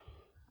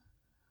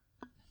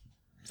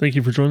Thank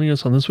you for joining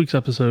us on this week's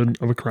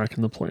episode of A Crack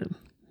in the Plan.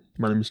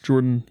 My name is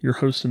Jordan, your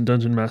host and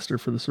dungeon master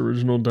for this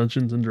original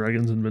Dungeons &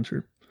 Dragons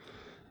adventure.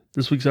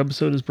 This week's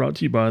episode is brought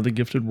to you by the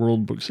Gifted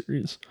World book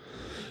series.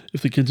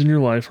 If the kids in your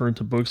life are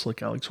into books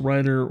like Alex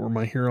Rider or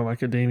My Hero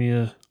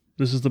Academia,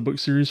 this is the book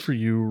series for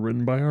you,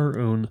 written by our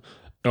own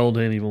L.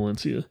 Danny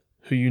Valencia,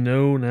 who you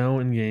know now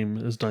in-game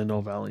as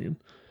Dindal Valiant.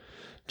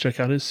 Check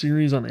out his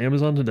series on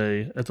Amazon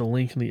today at the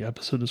link in the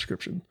episode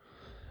description,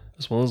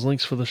 as well as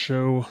links for the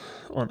show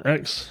on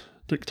X,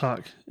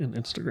 TikTok, and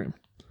Instagram.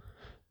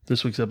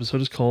 This week's episode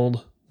is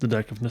called The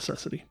Deck of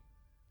Necessity.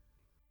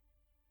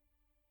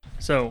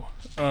 So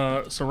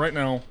right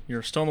now,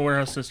 you're still in the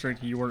warehouse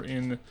district. You are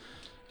in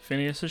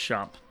Phineas's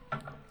shop.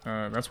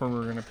 That's where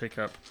we're going to pick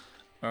up.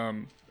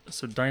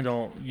 So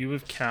Dindal, you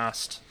have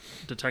cast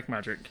Detect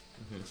Magic,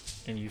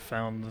 and you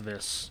found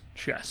this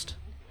chest.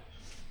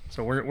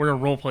 So we're going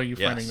to roleplay you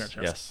finding that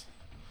chest. Yes.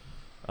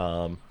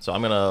 So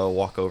I'm going to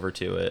walk over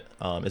to it.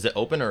 Is it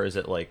open or is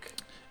it like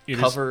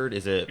covered?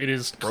 It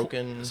is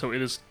broken? So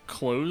it is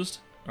closed.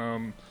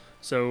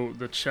 So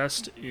the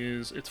chest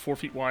it's 4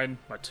 feet wide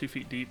by 2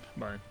 feet deep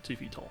by 2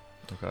 feet tall.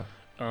 Okay.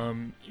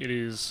 It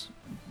is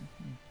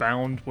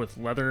bound with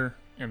leather,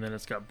 and then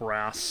it's got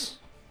brass,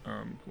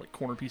 like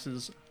corner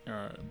pieces.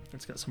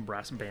 It's got some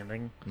brass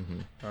banding.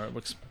 It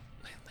looks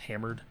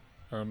hammered.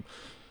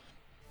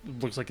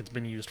 Looks like it's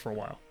been used for a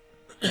while.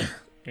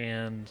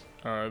 And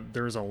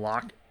there's a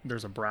lock.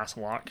 There's a brass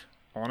lock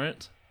on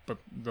it, but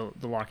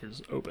the lock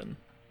is open.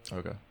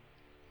 Okay.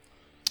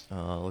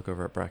 Look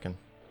over at Bracken.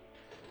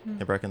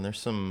 Hey, Bracken, there's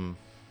some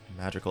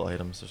magical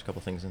items. There's a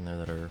couple things in there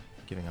that are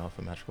giving off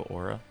a magical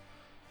aura.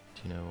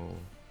 Do you know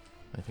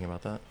anything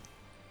about that?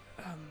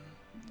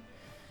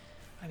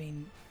 I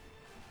mean,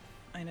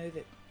 I know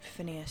that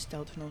Phineas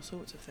dealt in all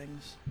sorts of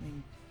things. I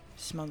mean,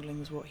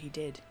 smuggling was what he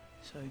did,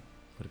 so...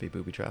 Would it be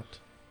booby-trapped?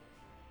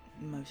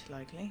 Most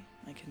likely.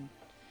 I can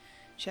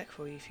check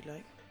for you if you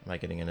like. Am I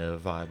getting any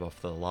vibe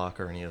off the lock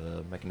or any of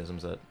the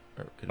mechanisms that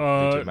could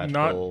lead to a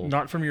magical...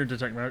 Not from your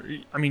detect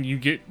magic. I mean, you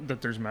get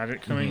that there's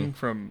magic coming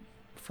from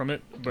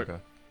it, but okay.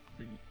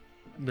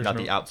 There's not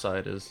the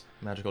outside is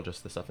magical,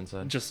 just the stuff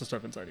inside? Just the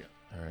stuff inside,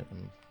 yeah. Alright, I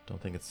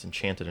don't think it's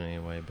enchanted in any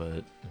way, but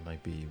it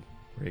might be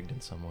rigged in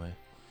some way.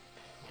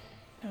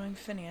 Knowing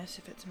Phineas,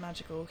 if it's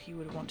magical, he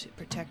would want it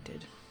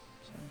protected.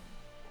 So,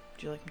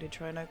 would you like me to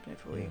try and open it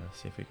for you?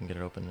 See if we can get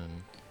it open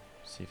and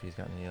see if he's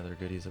got any other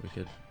goodies that we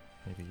could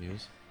maybe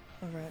use.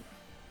 Alright.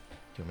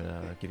 Do you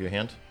want me to give you a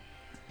hand?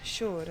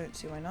 Sure, I don't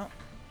see why not.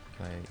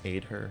 Can I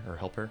aid her or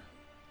help her?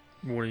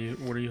 What are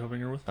you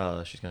helping her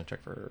with? She's gonna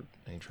check for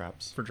any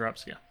traps. For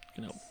traps, yeah.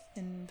 Can help.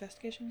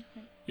 Investigation?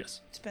 Right. Yes.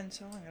 It's been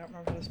so long, I don't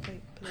remember how to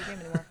play the game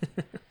anymore.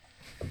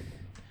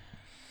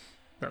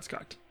 That's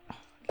cocked.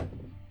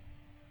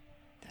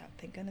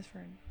 Thank goodness for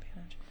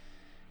advantage.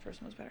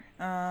 First one was better.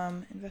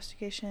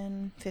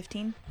 Investigation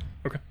 15.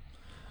 Okay.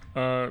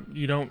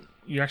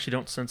 You actually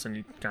don't sense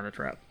any kind of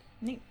trap.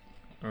 Neat.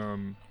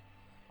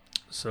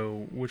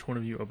 So which one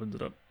of you opens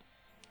it up?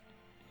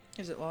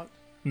 Is it locked?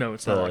 No,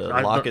 it's the not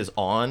locked. lock is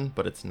on,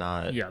 but it's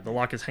not. Yeah, the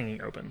lock is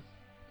hanging open.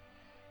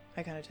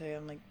 I kind of tell you,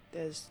 I'm like,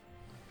 there's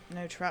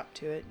no trap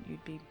to it.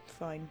 You'd be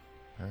fine.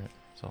 All right,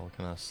 so I'll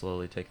kind of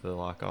slowly take the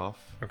lock off.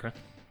 Okay.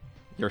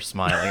 You're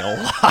smiling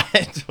a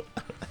lot.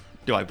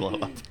 Do I blow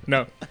up?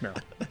 No.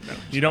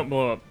 You don't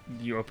blow up.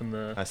 You open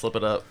the... I slip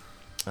it up,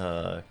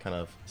 kind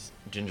of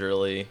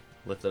gingerly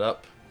lift it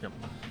up. Yep.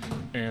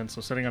 And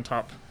so sitting on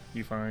top,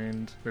 you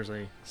find there's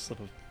a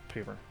slip of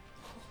paper.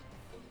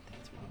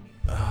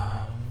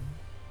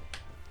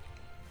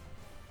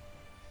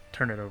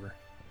 Turn it over.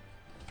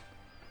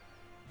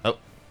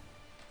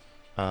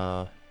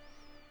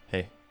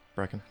 Hey,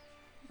 Bracken.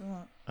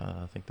 What?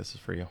 I think this is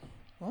for you.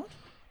 What?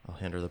 I'll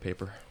hand her the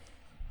paper.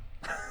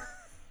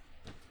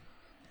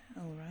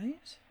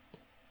 Alright.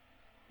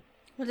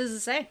 What does it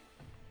say?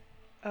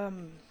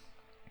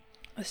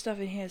 The stuff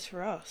in here is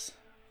for us.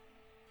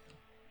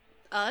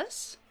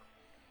 Us?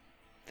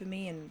 For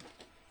me and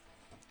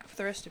for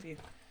the rest of you.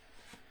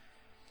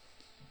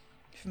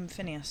 From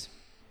Phineas.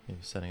 Maybe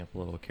setting up a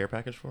little care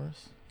package for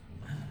us?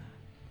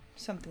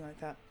 Something like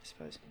that, I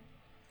suppose.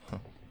 Huh.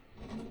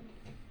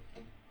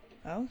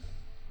 Oh?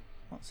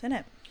 What's in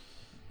it?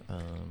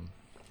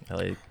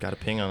 I got a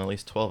ping on at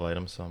least 12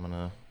 items, so I'm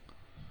gonna...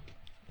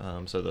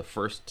 so the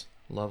first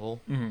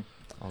level,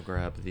 I'll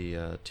grab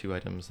the 2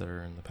 items that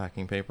are in the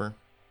packing paper.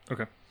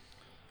 Okay.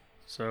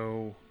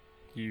 So,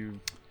 you...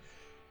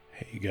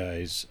 Hey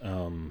guys,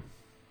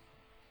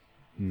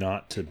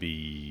 not to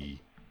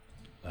be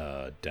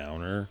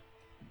downer,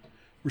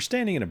 we're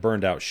standing in a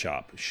burned out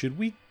shop. Should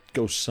we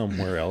go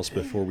somewhere else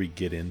before we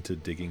get into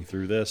digging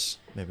through this?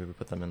 Maybe we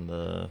put them in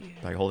the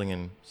bag holding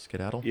and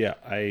skedaddle? Yeah,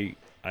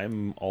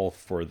 I'm all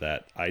for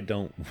that. I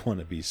don't want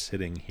to be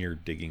sitting here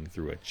digging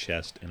through a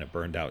chest in a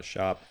burned out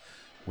shop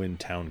when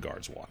town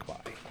guards walk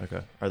by.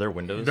 Okay. Are there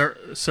windows?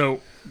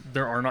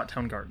 There are not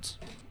town guards.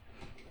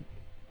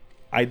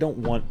 I don't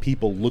want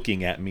people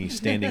looking at me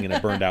standing in a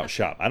burned out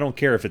shop. I don't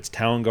care if it's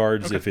town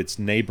guards, Okay. if it's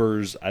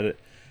neighbors.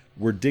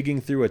 We're digging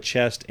through a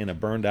chest in a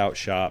burned out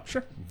shop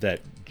Sure.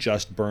 that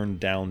just burned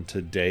down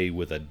today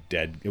with a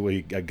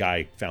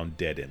guy found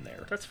dead in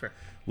there. That's fair.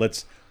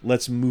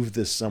 Let's move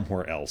this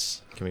somewhere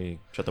else. Can we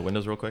shut the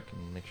windows real quick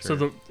and make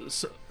sure?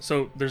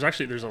 So there's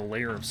a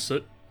layer of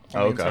soot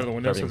on Oh, the okay. inside of the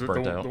windows. So Everything's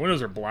burnt out. the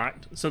windows are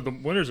blacked. So the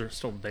windows are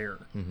still there.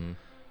 Mm-hmm.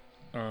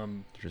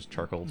 They're just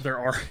charcoal.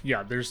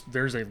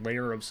 There's a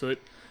layer of soot.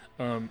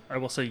 I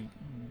will say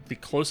the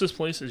closest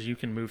place is you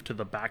can move to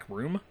the back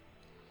room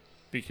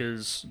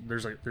because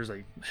there's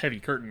a heavy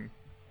curtain.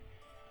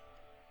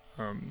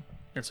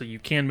 And so you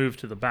can move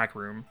to the back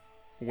room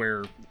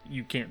where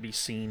you can't be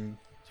seen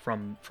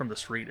from the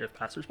street if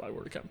passersby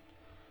were to come.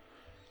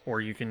 Or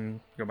you can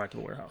go back to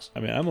the warehouse. I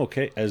mean, I'm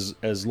okay as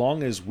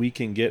long as we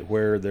can get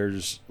where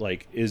there's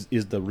like is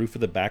the roof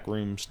of the back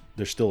rooms.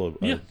 There's still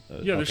There's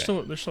okay. still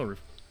a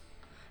roof.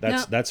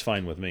 That's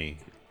fine with me.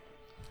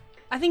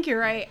 I think you're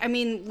right. I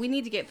mean, we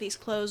need to get these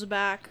clothes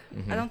back.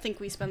 I don't think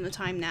we spend the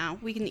time now.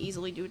 We can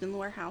easily do it in the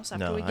warehouse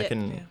after No, we I get.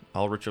 can. Yeah.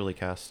 I'll ritually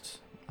cast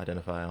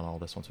Identify on all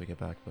this once we get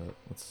back, but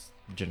let's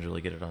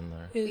gingerly get it on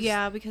there.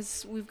 Yeah,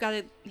 because we've got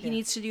to. He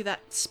needs to do that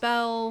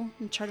spell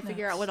and try to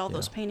figure out what all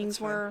those Yeah. paintings That's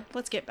fine. were.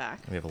 Let's get back.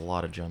 We have a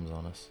lot of gems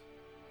on us.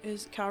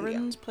 Is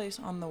Calrin's place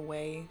on the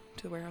way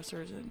to the warehouse,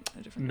 or is it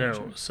a different No,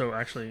 direction? so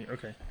actually,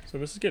 okay. So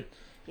this is good.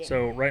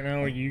 So right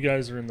now you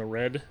guys are in the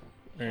red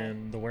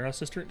and the warehouse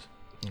district.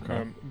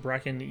 Okay.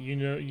 Bracken,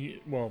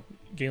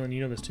 Galen,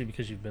 you know this too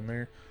because you've been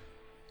there.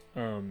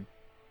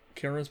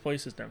 Karen's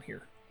place is down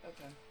here,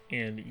 Okay.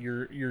 and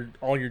you're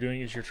all you're doing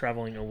is you're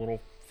traveling a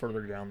little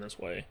further down this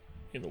way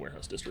in the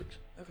warehouse district.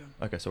 Okay.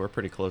 Okay, so we're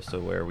pretty close to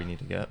where we need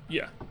to get.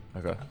 Yeah,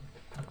 Okay.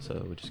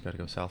 So we just got to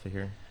go south of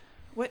here.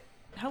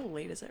 How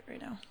late is it right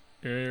now?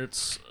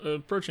 it's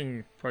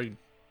approaching probably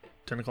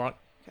 10 o'clock.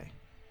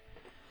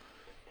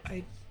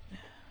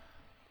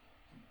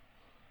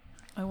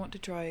 I want to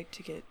try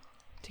to get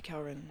to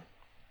Calrin.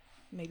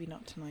 Maybe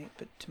not tonight,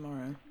 but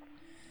tomorrow,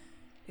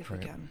 if we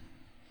Right. can.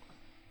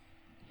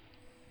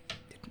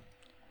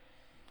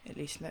 At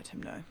least let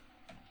him know,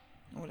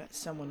 or let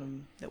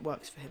someone that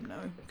works for him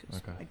know, because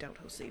Okay. I doubt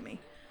he'll see me.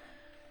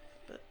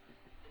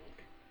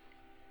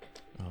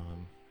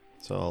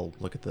 So I'll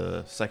look at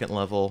the second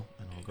level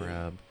and I'll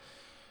grab.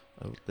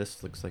 Oh,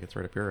 this looks like it's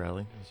right up your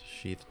alley. It's a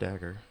sheathed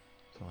dagger.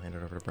 So I'll hand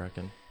it over to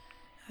Bracken.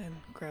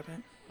 Grab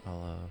it.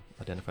 I'll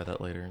identify that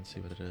later and see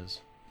what it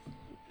is.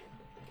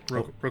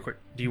 Real quick,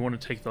 do you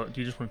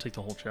just want to take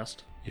the whole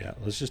chest? Yeah,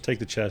 let's just take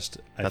the chest.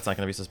 That's not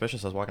going to be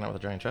suspicious. I was walking out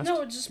with a giant chest.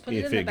 No, just put it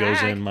If in the it goes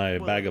bag. in my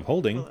bag of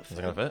holding. Will it Is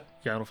it going to fit?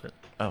 Yeah, it'll fit.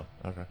 Oh,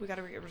 okay. We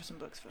gotta get rid of some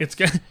books first.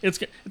 It's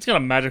got a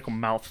magical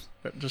mouth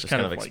that just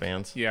kind of like,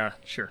 expands. Yeah,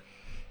 sure.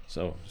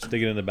 So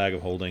stick it in the bag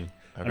of holding.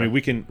 Okay. I mean,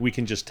 we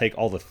can just take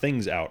all the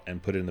things out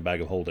and put it in the bag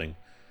of holding.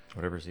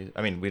 Whatever's easy.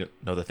 I mean, we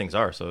don't know the things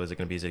are, so is it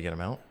going to be easy to get them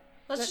out?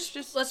 Let's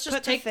just put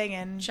take the thing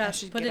in. I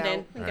chest, should put get it in,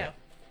 out. and Alright.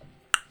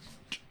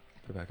 go.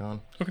 Put it back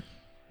on. Okay.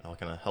 I'll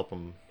kind of help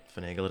him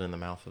finagle it in the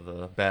mouth of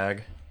the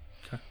bag.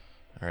 Okay.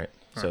 All right.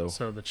 All So, right,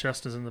 so the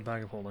chest is in the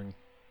bag of holding.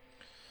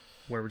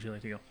 Where would you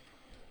like to go?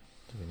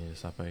 do we need to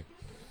stop by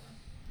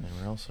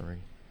anywhere else? Or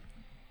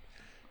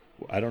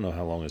I don't know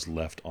how long is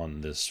left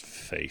on this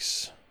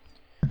face,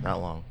 not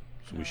long?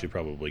 so we should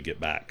probably get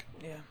back.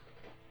 Yeah.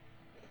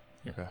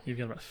 Yeah, Okay. you've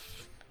got about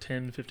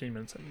 10, 15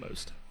 minutes at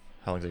most.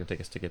 How long is it going to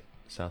take us to get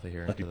south of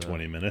here? Like into the-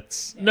 20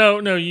 minutes. No,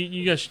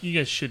 you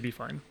guys should be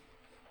fine.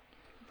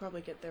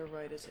 Probably get there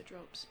right as it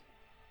drops.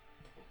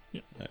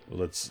 All right, well,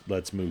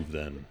 let's move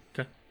then.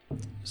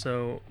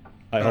 So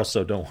I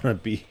also don't want to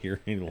be here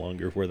any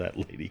longer where that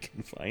lady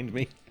can find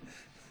me.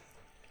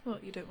 Well,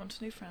 you don't want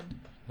a new friend.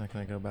 Not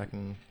going to go back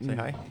and say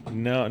hi?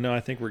 No, I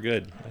think we're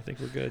good.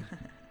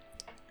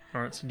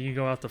 all right, so do you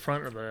go out the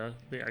front or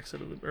the exit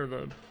of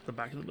the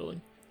back of the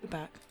building? The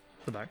back.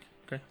 The back.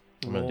 Okay.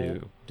 I'm going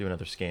to do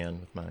another scan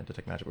with my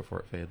detect magic before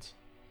it fades.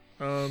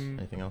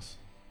 Anything else?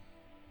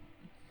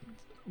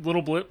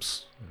 Little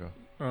blips.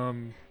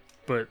 Okay.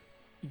 But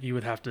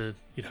you'd have to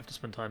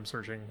spend time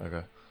searching.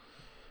 Okay.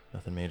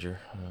 Nothing major.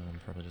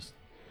 Probably just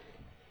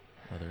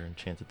other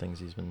enchanted things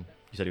he's been...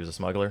 You said he was a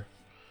smuggler?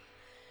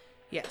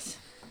 Yes.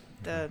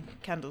 The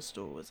candle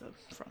store was a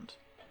front.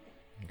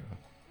 Okay.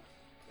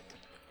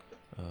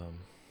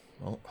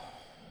 Well,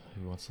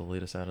 who wants to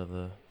lead us out of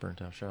the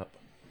burnt out shop?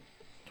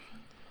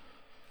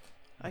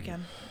 I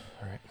can.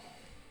 All right.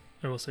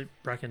 I will say,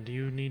 Bracken, do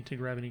you need to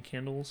grab any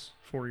candles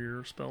for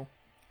your spell?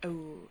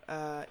 Oh,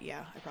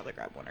 yeah. I probably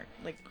grabbed one or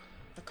like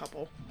a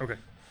couple. Okay.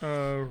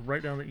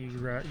 Write down that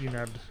you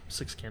nabbed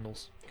 6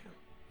 candles. Okay.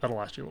 That'll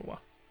last you a little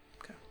while.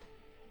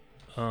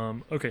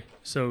 Okay. Okay.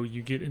 So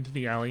you get into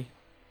the alley,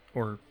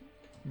 or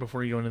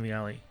before you go into the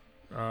alley,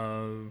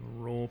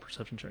 roll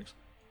perception checks.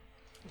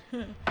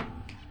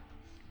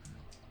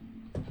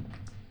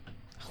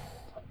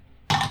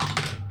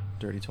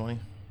 Dirty 20.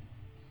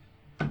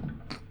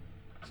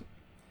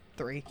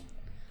 3.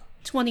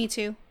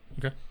 22.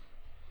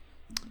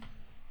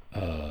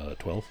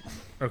 12.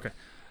 Okay.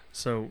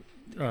 So,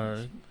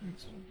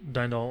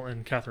 Dindal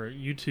and Catherine,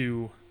 you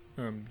two,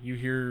 you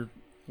hear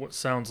what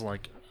sounds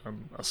like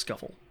a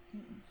scuffle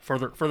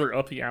further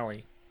up the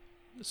alley.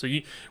 So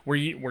where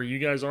you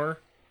guys are,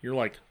 You're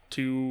like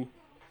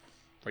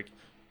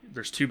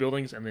there's two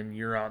buildings, and then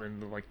you're out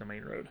into like the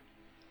main road.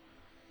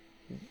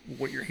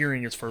 What you're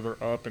hearing is further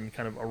up and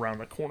kind of around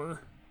the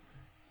corner.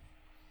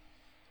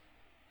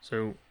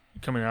 So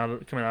coming out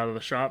of the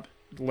shop,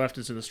 left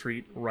is to the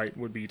street, right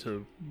would be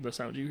to the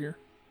sound you hear.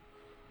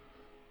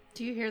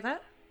 Do you hear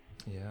that?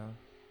 Yeah.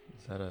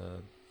 Is that a...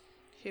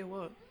 Hear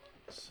what?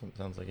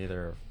 Sounds like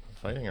either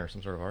fighting or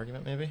some sort of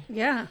argument, maybe?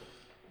 Yeah.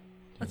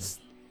 That's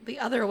the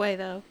other way,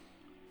 though.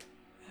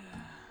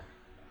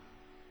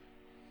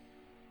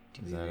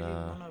 Do Is we that really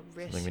want to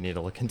risk? something we need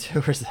to look into,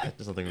 or is that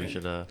something we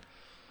should use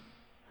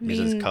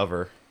mean- as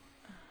cover?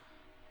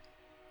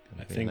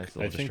 I Be a nice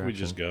little think we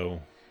just distraction.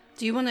 go.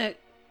 Do you want to...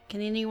 Can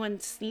anyone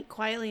sneak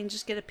quietly and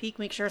just get a peek,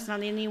 make sure it's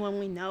not anyone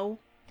we know?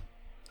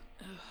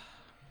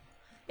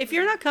 If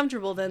you're not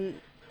comfortable,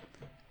 then...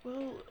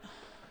 Well,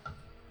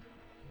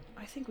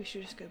 I think we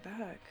should just go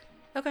back.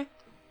 Okay.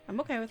 I'm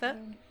okay with that.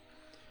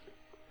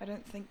 I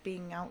don't think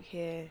being out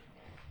here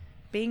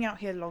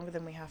longer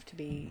than we have to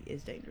be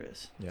is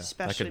dangerous. Yeah, that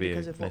Especially could be a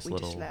because of what nice we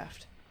just little-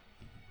 left.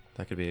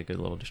 That could be a good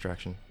little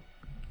distraction.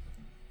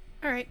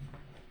 All right.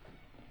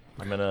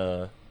 I'm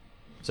gonna...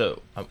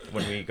 So,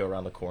 when we go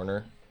around the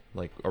corner,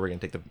 like, are we gonna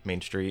take the main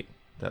street,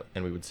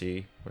 and we would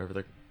see whatever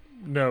they're...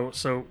 No,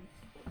 so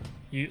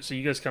you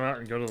guys come out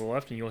and go to the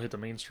left, and you'll hit the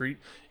main street.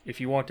 If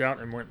you walked out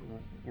and went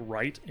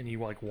right, and you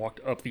like walked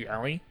up the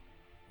alley,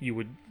 you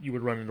would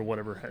run into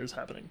whatever is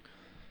happening.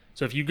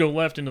 So if you go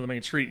left into the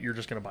main street, you're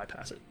just going to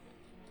bypass it.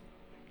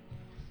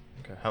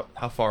 Okay.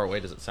 How far away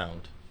does it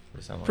sound?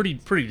 Does it sound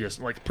like... Pretty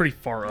distant, like pretty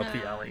far up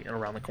the alley and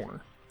around the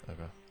corner.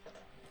 Okay.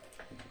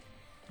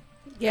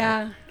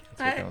 Yeah.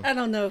 Let's get going. I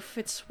don't know if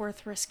it's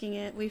worth risking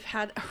it. We've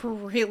had a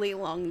really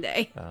long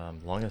day.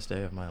 Longest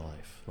day of my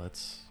life.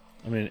 Let's...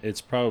 I mean, it's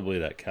probably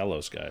that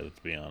Kalos guy, let's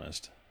be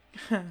honest.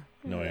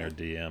 Knowing our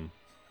DM.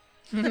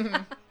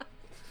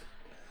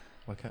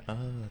 What kind? Oh,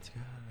 that's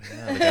good.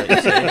 Yeah, the guy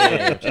you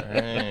saved.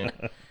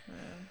 Right.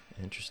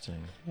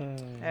 Interesting. I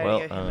Well,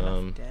 already owe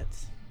him enough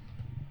debts.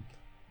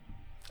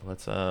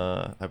 Let's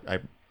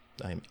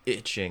I'm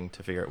itching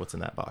to figure out what's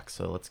in that box.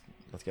 So let's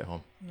get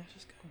home. Let's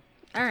just go.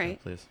 All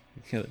right. Please.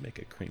 You gotta make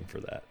a cream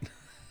for that.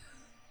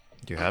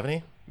 Do you have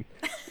any?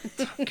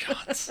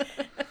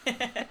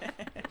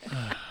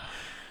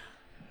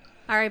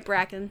 All right,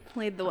 Bracken,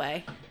 lead the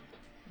way.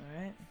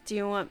 All right. Do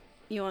you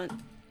want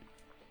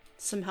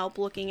some help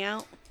looking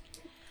out?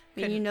 I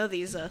mean, Could- you know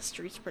these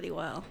streets pretty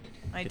well.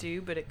 I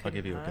do, but it could I'll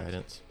give you a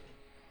guidance.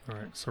 All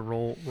right, so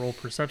roll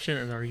perception,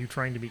 and are you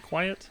trying to be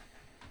quiet?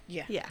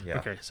 Yeah. Yeah. Yeah.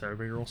 Okay, so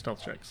everybody roll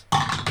stealth checks.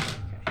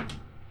 Okay.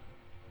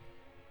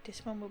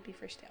 This one will be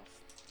for stealth,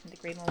 and the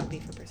green one will be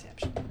for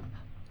perception.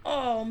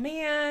 Oh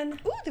man,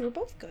 Ooh, they were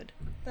both good.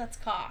 that's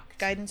cocked.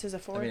 Guidance is a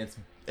 4. I mean,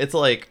 it's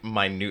like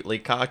minutely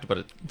cocked, but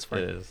It's fine.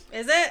 it is.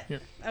 Is it? Yeah.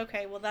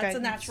 Okay, well that's Guidance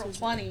a natural is-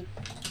 20.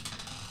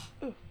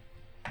 Okay,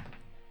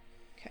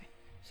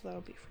 so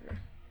that'll be for.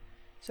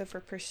 So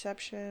for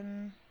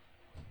perception,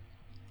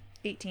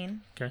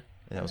 18. Okay,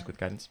 And that was with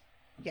guidance.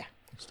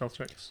 stealth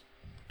checks.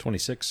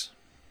 26.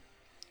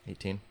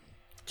 18.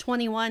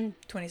 21.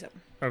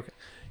 27. Okay,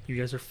 you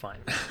guys are fine.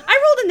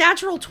 I rolled a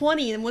natural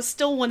 20 and was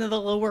still one of the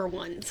lower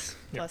ones.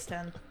 Plus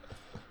 10.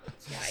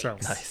 So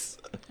Nice.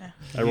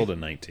 I rolled a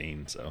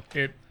 19, so.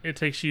 it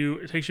takes you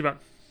about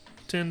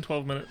 10,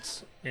 12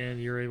 minutes,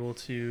 and you're able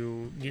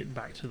to get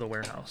back to the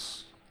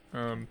warehouse.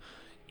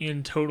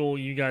 In total,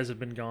 you guys have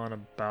been gone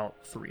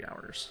about 3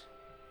 hours.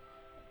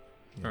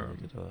 Yeah,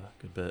 we did a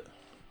good bit.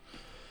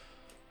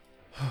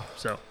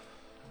 So,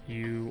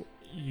 you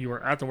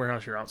are at the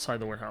warehouse. You're outside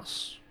the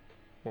warehouse.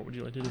 What would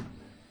you like to do?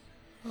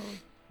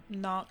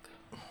 Knock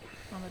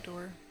on the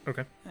door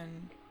Okay.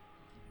 and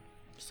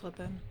slip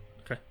in.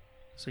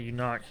 So you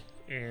knock,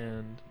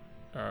 and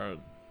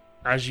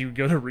as you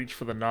go to reach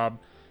for the knob,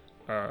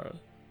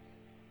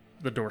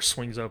 the door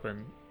swings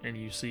open, and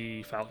you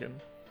see Falcon.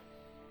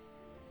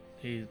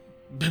 He's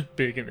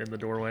big and in the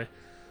doorway.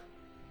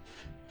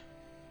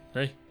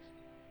 Hey,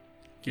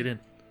 get in.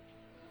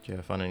 Did you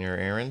have fun in your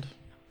errand?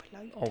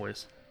 Polite.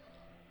 Always.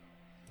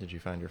 Did you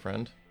find your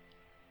friend?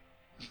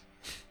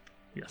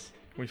 Yes,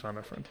 we found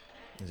our friend.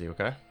 Is he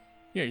okay?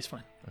 Yeah, he's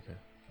fine. Okay.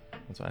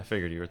 That's what I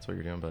figured that's what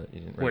you're doing, but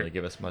you didn't really Wait.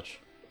 give us much.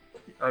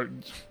 Oh,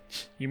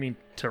 you mean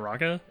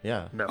Taraka?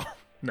 Yeah. No.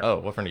 No. Oh,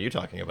 what friend are you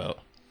talking about?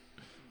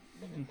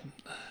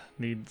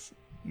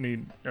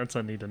 That's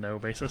a need to know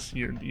basis.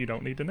 You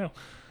don't need to know.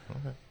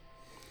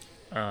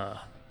 Okay.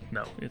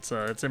 No, it's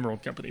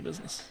Emerald Company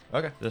business.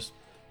 Okay. Just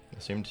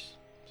assumed.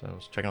 So I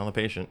was checking on the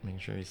patient, making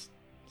sure he's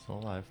still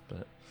alive,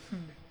 but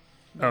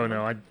Oh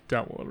no, I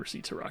doubt we'll ever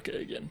see Taraka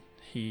again.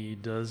 He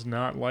does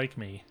not like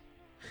me.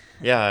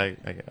 yeah,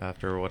 I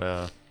after what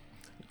I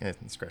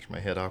scratched my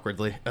head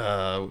awkwardly.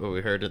 What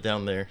we heard it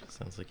down there.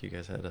 Sounds like you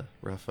guys had a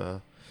rough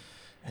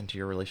end to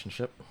your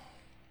relationship.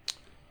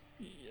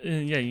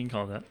 Yeah, you can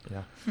call it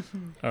Yeah.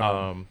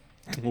 that.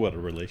 What, a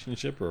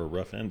relationship or a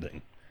rough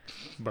ending?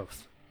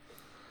 Both.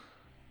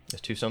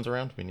 There's 2 stones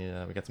around. We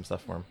got some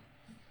stuff for him.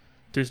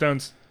 2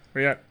 stones.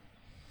 Where you at?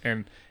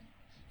 And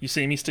you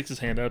see him. He sticks his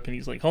hand up, and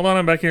he's like, "Hold on,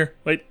 I'm back here.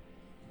 Wait."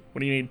 What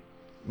do you need?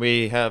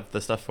 We have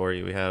the stuff for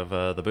you. We have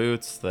the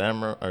boots, the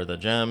emerald, or the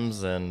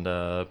gems, and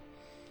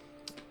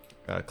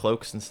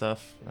cloaks and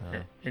stuff.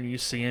 And you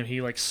see him.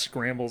 He like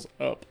scrambles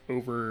up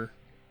over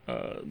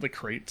the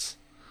crates,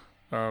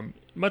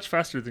 much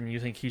faster than you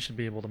think he should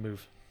be able to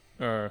move.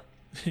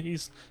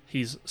 He's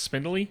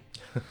spindly.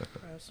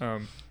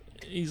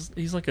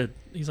 He's like a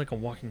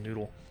walking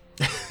noodle.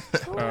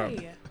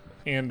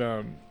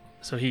 And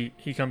so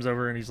he comes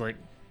over and he's like,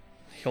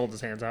 he holds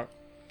his hands out.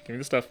 Give me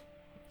the stuff.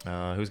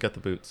 Who's got the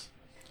boots?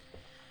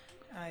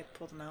 I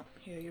pulled them out.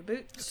 Here are your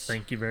boots.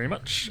 Thank you very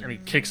much. And he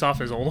kicks off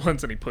his old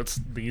ones and he puts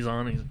these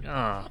on. And he's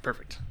like,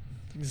 perfect.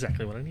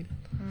 Exactly what I needed.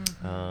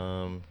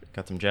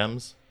 Got some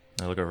gems.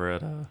 I look over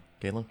at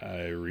Galen.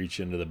 I reach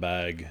into the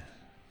bag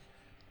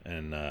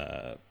and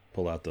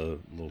pull out the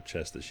little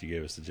chest that she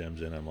gave us the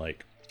gems in. I'm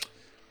like,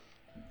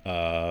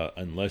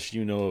 unless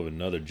you know of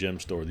another gem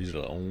store, these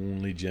are the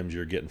only gems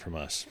you're getting from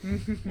us.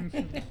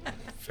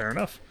 Fair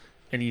enough.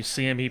 And you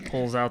see him. He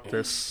pulls out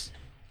this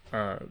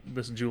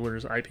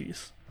jeweler's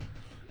eyepiece,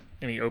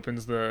 and he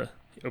opens the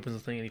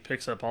thing and he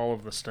picks up all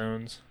of the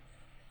stones.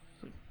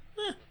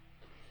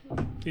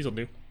 These'll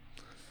do.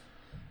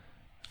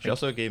 She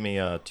also gave me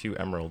 2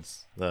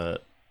 emeralds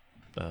that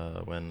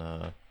when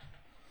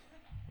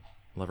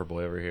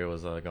Loverboy over here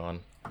was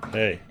gone.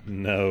 Hey,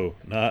 no,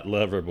 not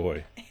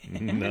Loverboy.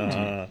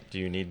 Nah. Do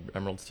you need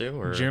emeralds too?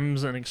 Or?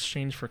 Gems in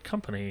exchange for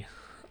company,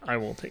 I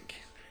will take.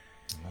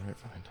 All right,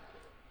 fine.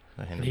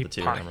 I And handed he, the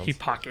 2 po- emeralds. he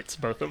pockets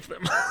both of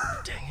them.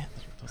 Dang it.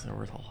 Those are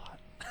worth a lot.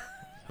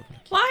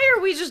 Why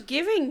are we just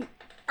giving?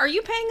 Are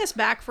you paying us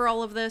back for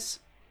all of this?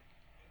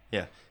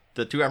 Yeah.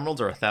 The 2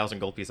 emeralds are 1,000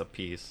 gold piece a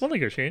piece. We'll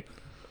negotiate.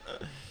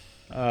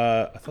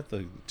 I thought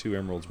the 2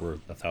 emeralds were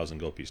 1,000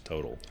 gold piece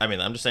total. I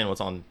mean, I'm just saying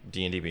what's on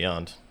D&D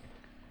Beyond.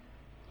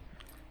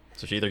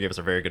 So she either gave us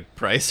a very good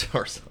price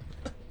or something.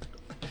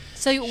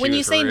 So when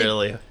you say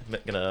really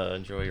gonna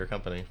enjoy your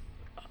company.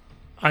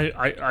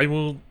 I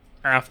will,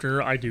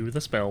 after I do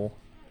the spell,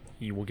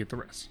 you will get the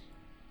rest.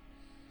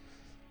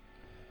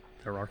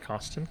 There are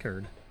costs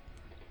incurred.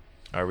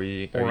 Are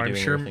we Or I'm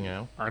doing sure everything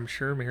now? I'm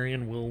sure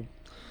Marion will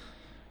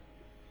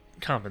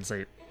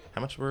compensate.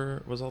 How much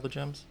was all the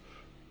gems?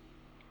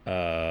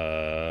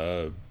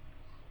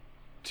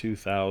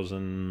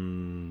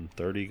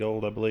 2,030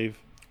 gold, I believe.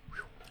 I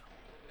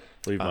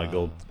believe my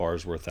gold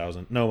bars were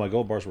 1,000. No, my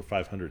gold bars were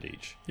 500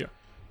 each. Yeah.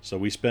 So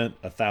we spent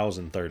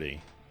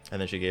 1,030, And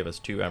then she gave us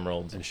 2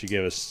 emeralds and she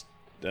gave us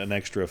an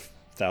extra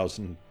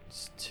 1,000.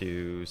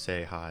 to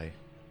say hi.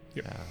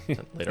 Yep.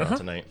 Later on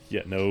tonight.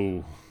 Yeah,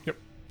 no. Yep.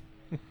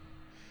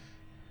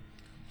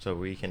 So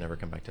we can never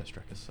come back to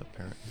Estrekus,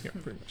 apparently. Yeah,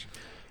 pretty much.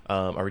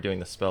 Are we doing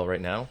the spell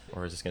right now,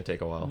 or is this going to take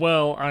a while?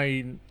 Well,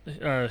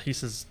 he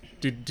says,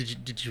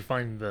 did you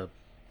find the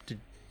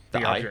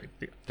eye? object?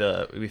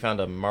 Yeah. We found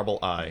a marble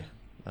eye.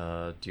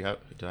 Did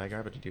I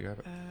grab it? Did you grab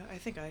it? I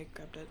think I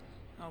grabbed it.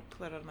 I'll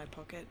pull it out of my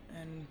pocket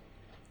and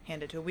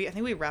hand it to him. I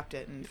think we wrapped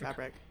it in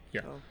fabric.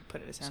 Yeah. So I'll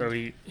put it in his hand. So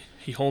he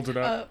holds it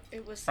up.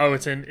 it was. Oh,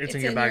 it's in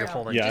your bag of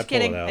holding. Yeah, Just I pull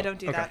it kidding. out. I don't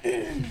do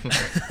Okay.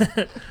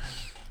 that.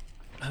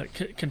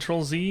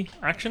 Control Z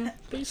action,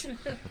 please.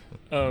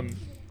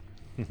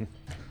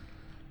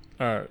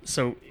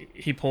 So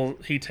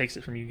he takes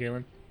it from you,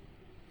 Galen,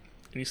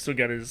 and he's still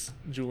got his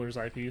jeweler's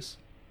eyepiece.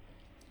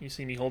 You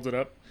see him, he holds it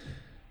up,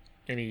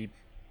 and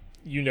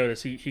you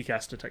notice he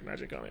casts detect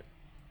magic on it.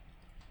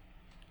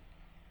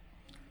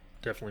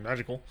 Definitely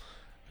magical.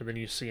 And then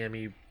you see him,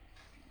 he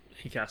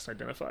casts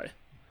identify.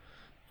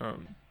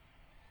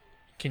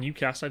 Can you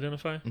cast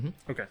identify? Mm-hmm.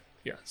 Okay,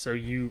 yeah. So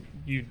you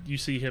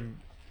see him.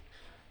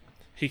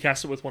 He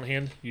casts it with one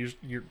hand. You're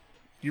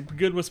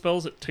good with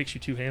spells. It takes you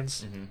 2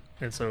 hands, Mm-hmm.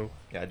 and so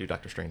Yeah, I do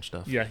Doctor Strange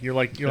stuff. yeah, you're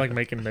like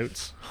making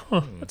notes.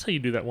 Huh, that's how you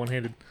do that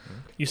one-handed.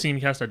 You see him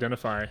cast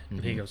identify,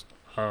 and he goes,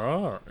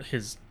 the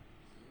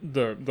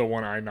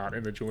one eye not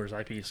in the jeweler's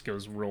eyepiece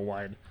goes real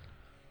wide.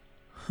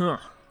 Huh.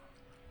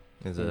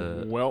 Is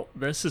it? Well,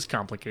 this is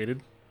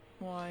complicated.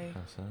 Why?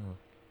 How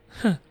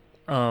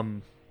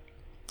so?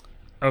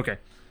 Okay.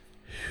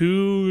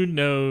 Who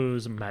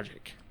knows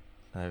magic?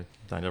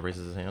 Daniel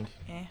raises his hand.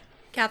 Eh.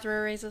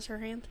 Catherine raises her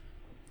hand.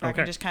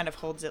 Bracken Okay. just kind of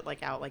holds it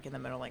like out, like in the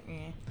middle, like.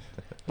 Eh.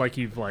 Like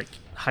you've like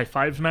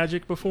high-fived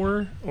magic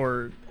before,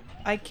 or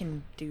I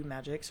can do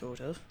magic, sort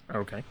of.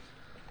 okay.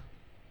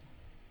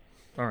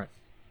 All right.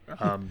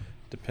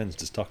 Depends.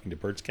 Does talking to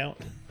birds count?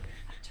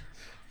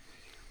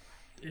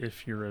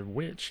 If you're a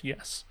witch,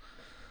 yes.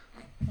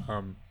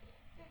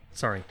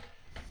 Sorry,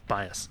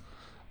 bias.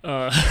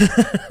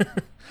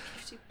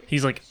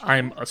 He's like,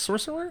 I'm a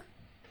sorcerer,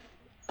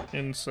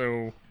 and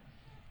so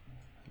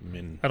I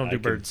mean, I don't do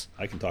can- birds.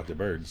 I can talk to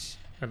birds.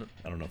 I don't-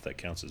 I don't know if that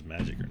counts as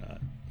magic or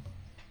not.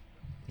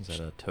 Is that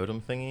a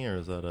totem thingy, or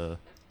is that a?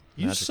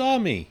 You magic? saw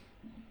me.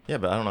 Yeah,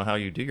 but I don't know how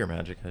you do your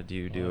magic. How do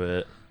you do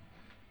it?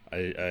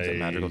 Is it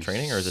magical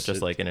training, or is it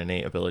just like an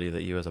innate ability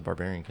that you as a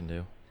barbarian can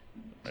do?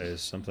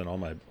 It's something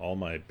all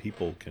my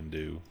people can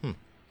do,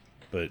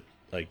 but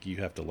like you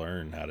have to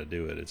learn how to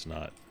do it. It's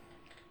not.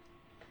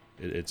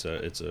 It's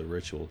a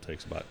ritual. It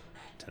takes about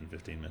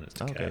 10-15 minutes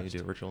to Okay, cast. you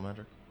do ritual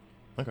magic.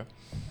 Okay.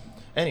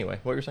 Anyway,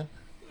 what were you saying?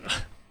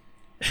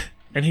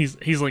 And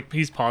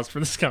he's paused for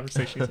this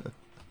conversation. He's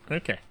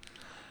like, okay.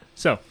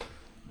 So,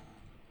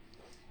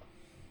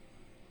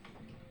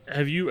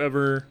 have you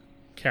ever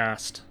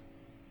cast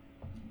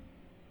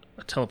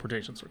a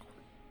teleportation circle?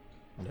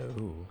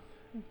 No.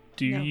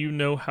 Do No. you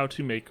know how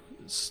to make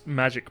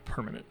magic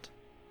permanent?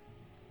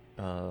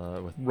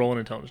 With Roll an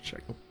intelligence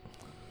check.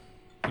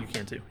 You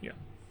can too, yeah.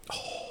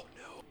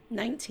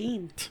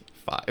 19.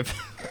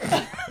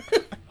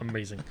 5.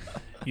 Amazing.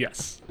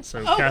 Yes. So,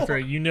 Oh.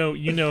 Catherine, you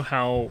know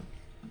how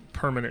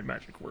permanent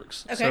magic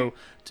works. Okay. So,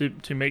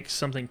 to make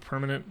something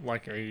permanent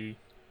like a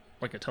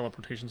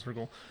teleportation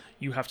circle,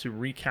 you have to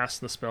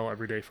recast the spell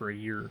every day for a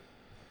year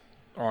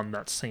on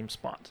that same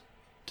spot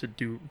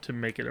to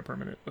make it a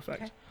permanent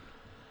effect.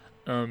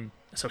 Okay.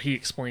 So he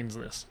explains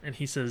this, and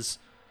he says,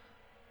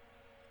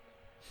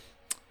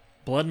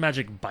 blood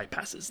magic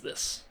bypasses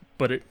this,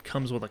 but it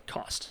comes with a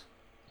cost.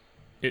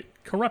 It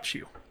corrupts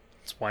you.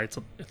 That's why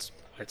it's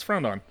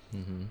frowned on.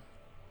 Mm-hmm.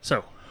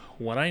 So,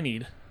 what I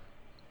need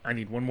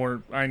 3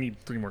 more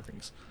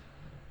things.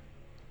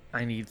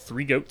 I need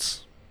 3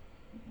 goats.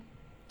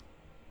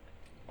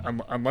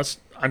 Unless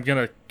I'm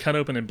gonna cut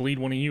open and bleed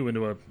one of you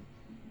into a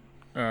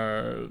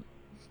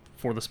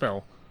for the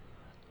spell,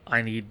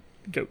 I need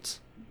goats,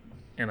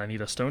 and I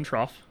need a stone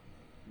trough,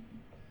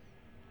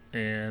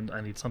 and I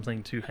need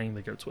something to hang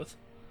the goats with.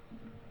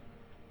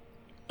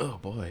 Oh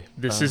boy.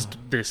 This is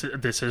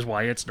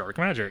why it's dark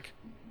magic.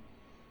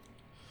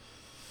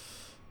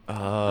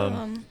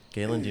 Galen,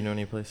 do you know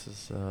any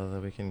places that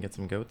we can get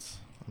some goats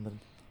on the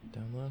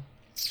down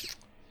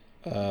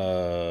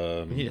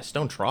low? We need a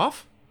stone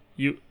trough?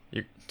 You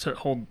to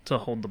hold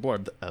the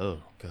blood. Oh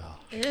god.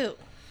 Ew.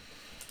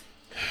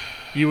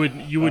 You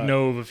would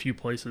know of a few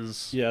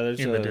places Yeah, there's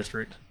in the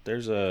district.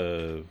 There's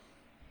a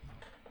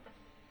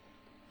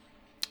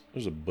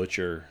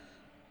butcher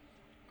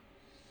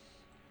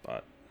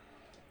about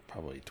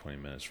probably 20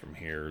 minutes from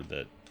here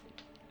that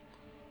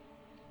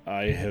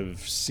I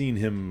have seen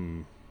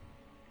him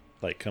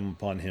come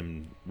upon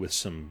him with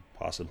some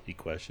possibly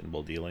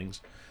questionable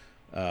dealings.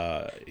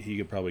 He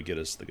could probably get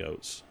us the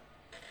goats.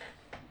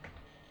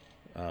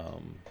 I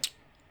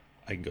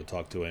can go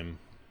talk to him.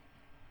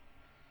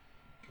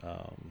 Can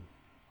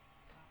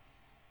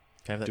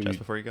I have that Do chest we-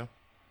 before you go?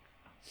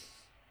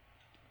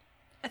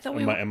 I thought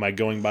we Am I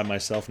going by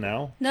myself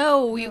now?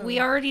 No, we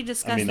already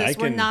discussed I this.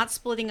 We're can- not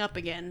splitting up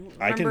again.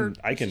 I Remember?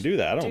 can do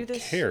that. I Do don't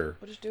this. care.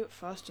 We'll just do it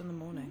first in the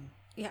morning.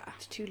 Yeah.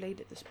 It's too late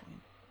at this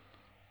point.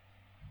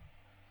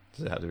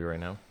 Does it have to be right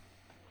now?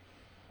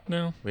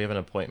 No. We have an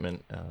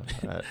appointment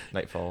at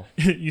nightfall.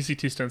 You see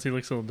 2 stones. He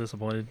looks a little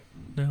disappointed.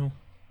 No,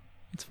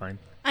 it's fine.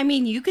 I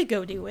mean, you could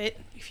go do it.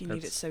 If you need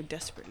it That's- so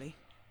desperately.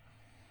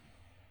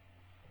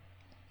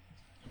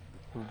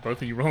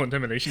 Both of you roll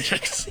intimidation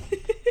checks.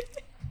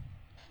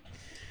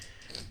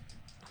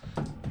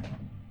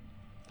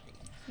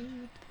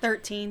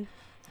 13.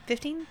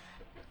 15?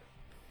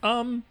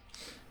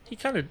 He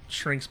kind of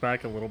shrinks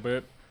back a little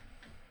bit,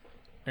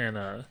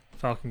 and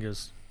Falcon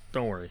goes,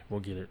 "Don't worry,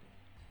 we'll get it.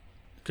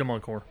 Come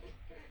on, Cor."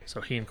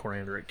 So he and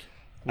Corandric.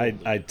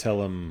 I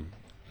tell him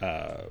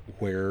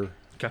where,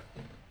 Okay.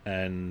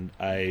 and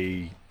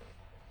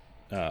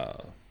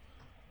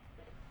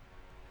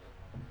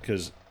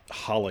because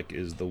Hollick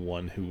is the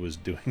one who was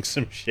doing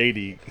some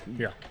shady.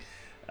 Yeah.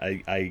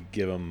 I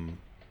give him,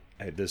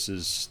 hey, this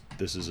is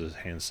a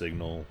hand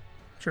signal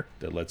Sure.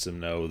 that lets him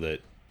know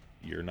that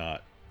you're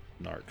not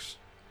narcs.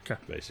 Okay.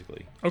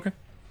 Basically. Okay.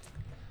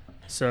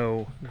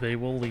 So they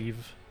will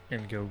leave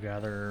and go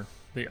gather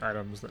the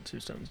items that 2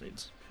 stones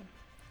needs.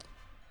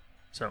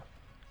 So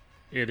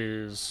it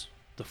is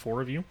the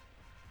 4 of you.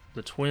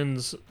 The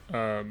twins,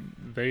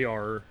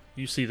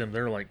 you see them,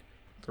 they're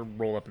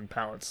rolled up in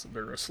pallets.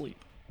 They're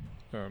asleep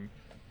in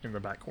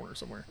the back corner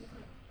somewhere.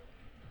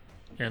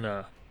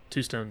 And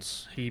 2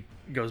 stones, he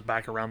goes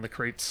back around the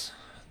crates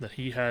that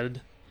he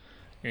had,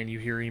 and you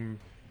hear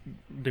him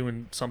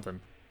doing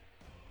something.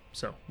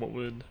 So what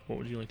would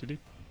you like to do?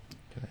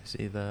 Can I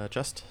see the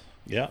chest?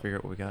 Yeah. Figure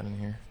out what we got in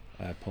here.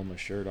 I pull my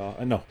shirt off.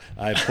 No,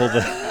 I pull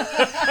the.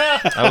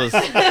 I was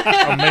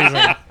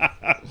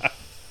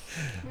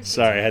Amazing.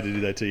 Sorry, I had to do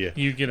that to you.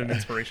 You get an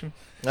inspiration.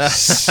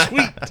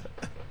 Sweet.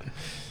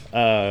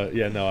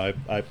 Yeah, no,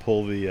 I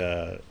pull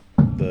the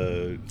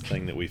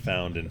thing that we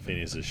found in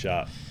Phineas's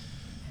shop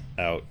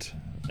out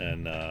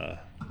and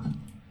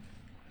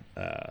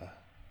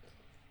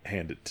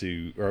hand it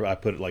to, or I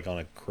put it on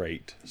a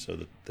crate so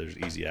that there's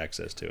easy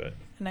access to it.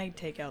 And I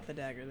take out the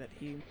dagger that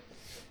he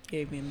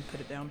gave me and put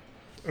it down.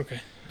 Okay.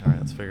 All right.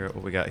 Let's figure out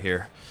what we got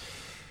here.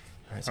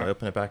 All right. So I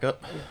open it back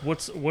up.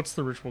 What's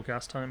the ritual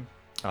cast time?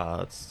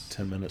 It's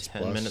 10 minutes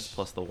 10 plus. minutes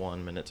plus the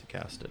 1 minute to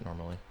cast it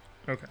normally.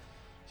 Okay.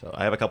 So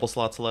I have a couple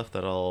slots left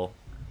that I'll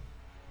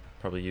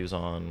probably use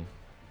on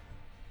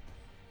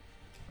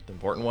the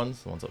important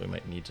ones, the ones that we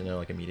might need to know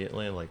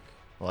immediately. I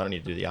don't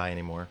need to do the eye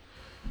anymore.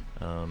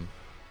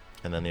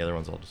 And then the other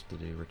ones I'll just do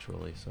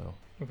ritually. So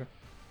Okay.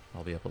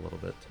 I'll be up a little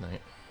bit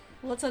tonight.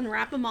 Let's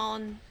unwrap them all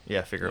and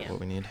Yeah, figure out Yeah. what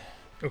we need.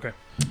 Okay.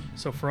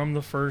 So from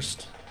the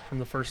first from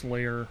the first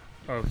layer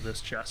of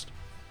this chest.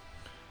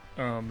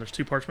 There's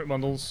 2 parchment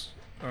bundles,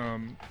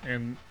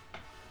 and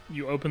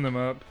you open them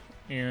up,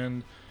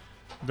 and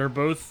they're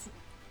both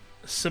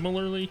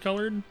similarly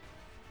colored.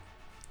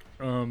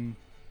 You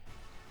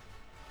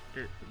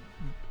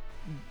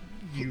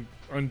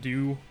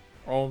undo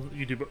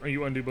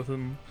you undo both of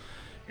them,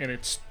 and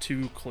it's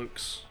 2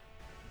 cloaks.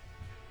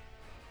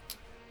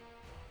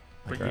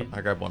 I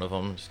grab one of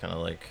them, just kind of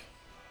like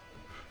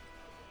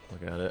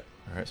look at it.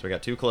 All right, so we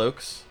got 2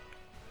 cloaks.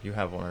 You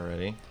have one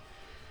already.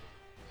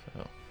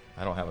 So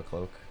I don't have a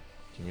cloak.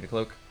 Do you need a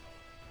cloak?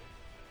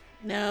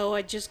 No,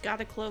 I just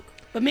got a cloak.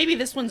 But maybe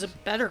this one's a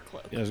better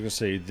cloak. Yeah, I was gonna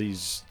say,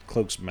 these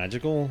cloaks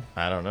magical?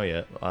 I don't know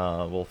yet.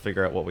 We'll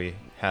figure out what we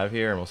have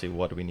here, and we'll see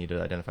what do we need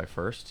to identify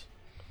first.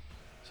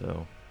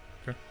 So,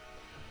 okay.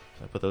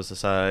 So I put those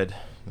aside.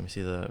 Let me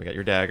see we got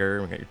your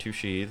dagger. We got your 2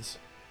 sheaths.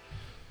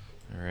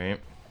 All right.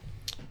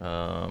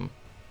 So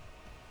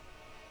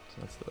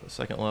that's the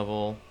 2nd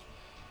level.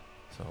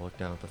 So I'll look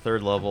down at the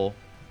 3rd level.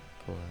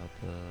 Pull out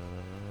the.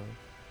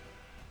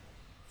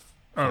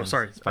 Oh,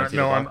 sorry.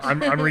 No,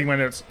 I'm reading my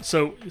notes.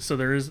 So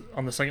there is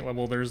on the 2nd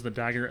level. There's the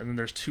dagger, and then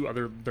there's 2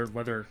 other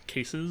leather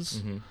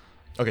cases. Mm-hmm.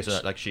 Okay,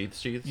 so like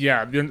sheaths.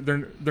 Yeah,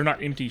 they're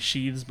not empty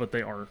sheaths, but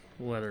they are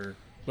leather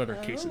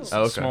cases.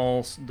 Oh, okay.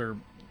 Small. They're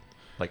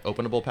like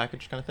openable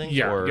package kind of thing.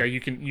 Yeah, or? yeah.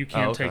 You can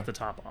okay. take the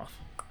top off.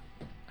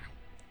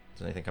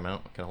 Does anything come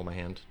out? Can I hold my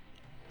hand?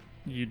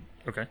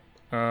 Okay.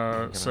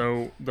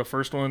 So the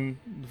first one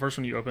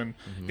you open,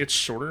 it's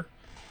shorter,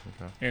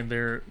 and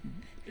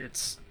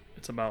it's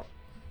about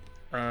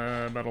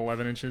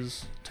 11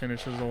 inches, 10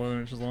 inches,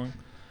 11 inches long.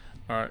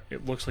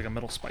 It looks like a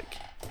metal spike.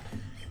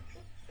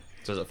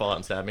 So does it fall out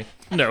and stab me?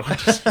 No.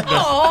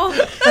 Oh,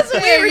 that's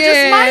what we were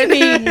just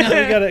miming. You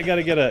gotta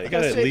at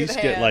straight to least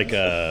the get hand.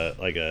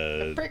 like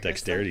a prick or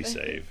dexterity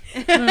something.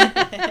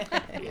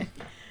 save.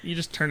 You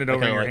just turn it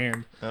over in your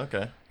hand.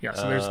 Okay. Yeah.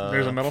 So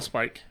there's a metal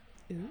spike.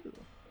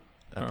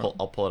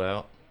 I'll pull it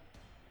out.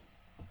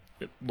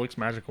 It looks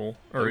magical,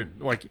 or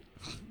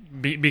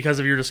because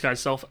of your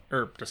disguise self.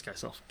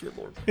 Good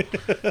lord.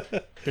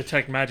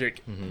 Detect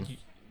magic. Mm-hmm.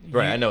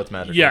 Right, I know it's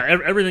magical. Yeah,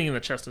 everything in the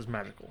chest is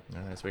magical.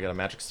 All right, so we got a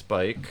magic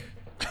spike,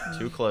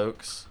 2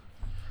 cloaks.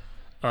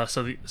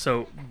 So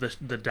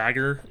the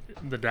dagger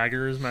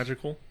is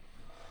magical.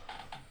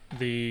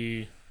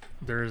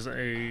 There's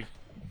the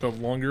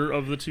longer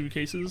of the 2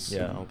 cases.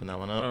 Yeah, I'll open that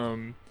one up.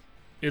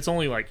 It's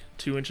only like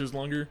 2 inches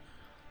longer.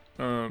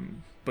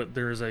 But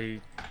there's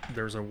a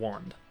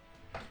wand.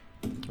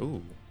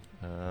 Ooh.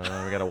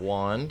 We got a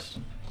wand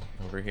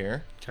over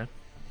here. Okay.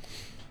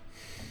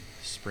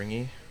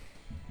 Springy.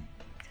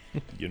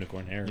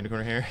 Unicorn hair.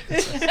 Unicorn hair.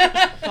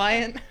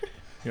 Pliant.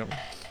 Yep.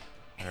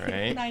 All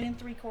right. 9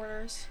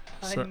 3/4.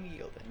 So-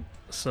 Unyielding.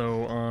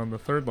 So on the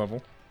 3rd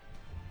level.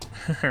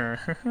 So there's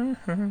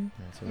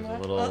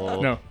a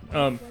little. No.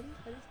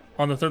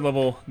 On the 3rd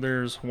level,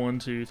 there's 1,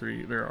 2,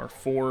 3. There are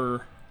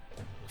 4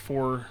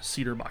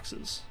 cedar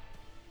boxes.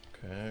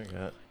 Okay,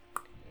 got.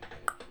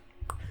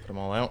 Put them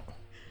all out.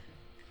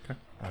 Okay.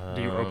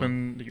 Do you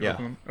open yeah.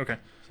 them? Okay.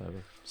 So I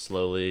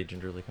slowly,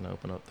 gingerly kind of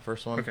open up the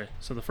first one. Okay.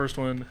 So the first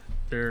one,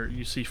 there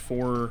you see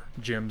 4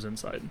 gems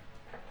inside.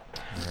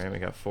 All right, we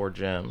got 4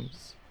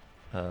 gems.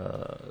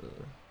 Let's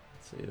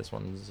see, this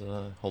one's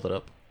hold it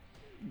up.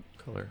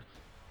 Color.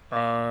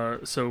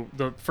 So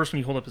the first one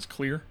you hold up is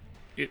clear.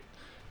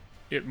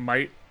 It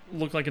might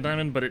look like a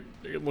diamond, but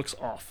it looks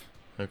off.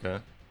 Okay.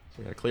 So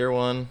we got a clear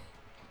one.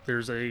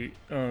 There's a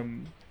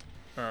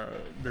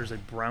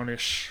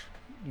brownish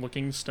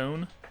looking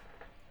stone.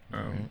 All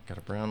right, got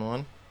a brown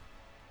one.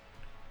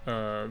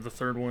 The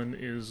 3rd one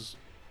is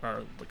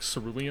like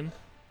cerulean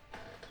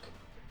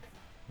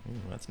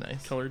Ooh, that's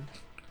nice. colored.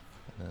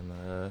 And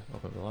then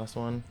open the last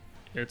one.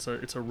 It's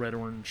a red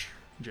orange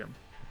gem.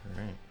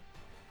 All right.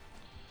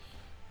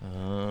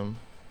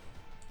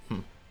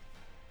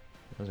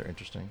 Those are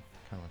interesting.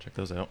 Kind of want to check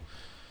those out.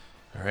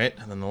 All right,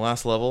 and then the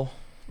last level.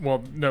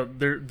 Well, no,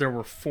 there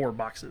were 4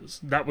 boxes.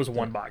 That was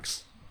 1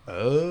 box.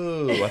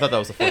 Oh, I thought that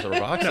was the 4 separate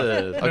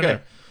boxes. No, Okay,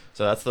 no.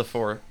 so that's the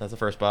 4. That's the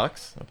first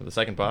box. Open the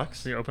second box.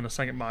 So you open a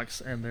second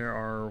box, and there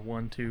are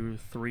 1, 2,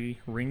 3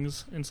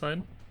 rings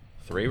inside.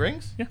 3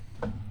 rings. Yeah.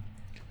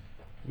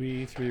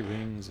 We 3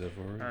 rings of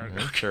Orion.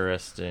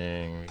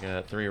 Interesting. We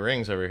got 3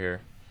 rings over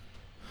here.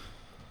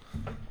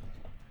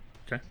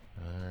 Okay.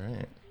 All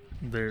right.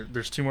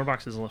 There's 2 more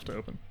boxes left to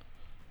open.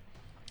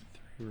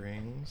 3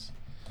 rings.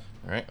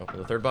 All right. Open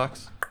the third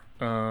box.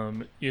 So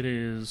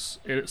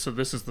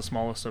this is the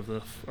smallest of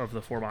the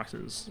 4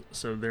 boxes.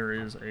 So there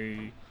is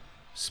a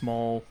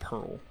small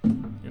pearl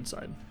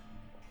inside.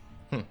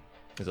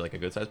 Is it like a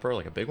good sized pearl,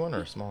 like a big one,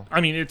 or a small?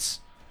 I mean, it's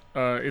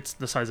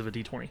the size of a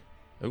D20.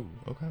 Oh,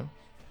 okay.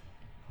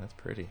 That's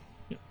pretty.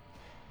 Yep.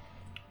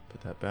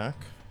 Put that back.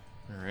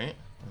 All right.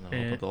 And then I'll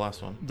And put the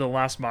last one. The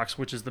last box,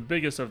 which is the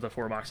biggest of the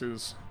 4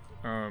 boxes,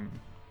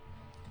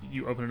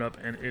 you open it up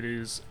and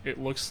it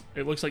looks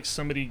like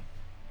somebody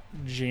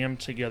jammed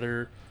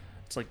together.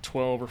 It's like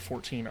 12 or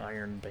 14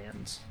 iron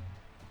bands.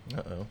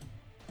 Uh-oh.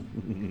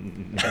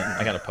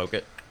 I gotta poke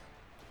it.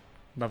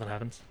 Nothing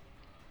happens.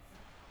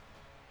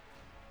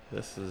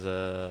 This is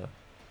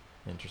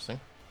interesting.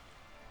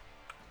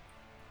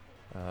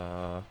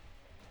 Huh.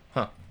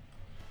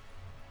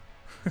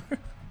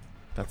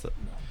 That's it.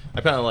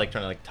 I kind of like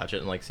trying to like touch it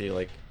and like see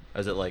like,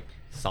 is it like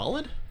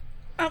solid?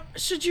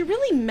 Should you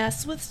really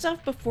mess with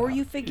stuff before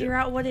you figure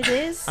out what it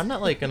is? I'm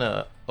not like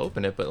gonna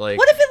open it, but like,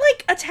 What if it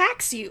like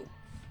attacks you?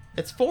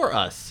 it's for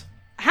us.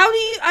 How do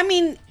you? I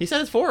mean, He said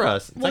it's for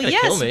us. It's well, not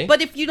gonna kill yes, me.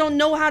 but if you don't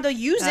know how to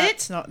use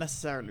That's it, not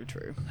necessarily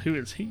true. Who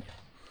is he?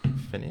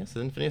 Phineas,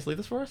 didn't Phineas leave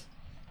this for us?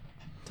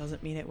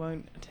 Doesn't mean it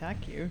won't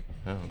attack you.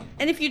 Oh,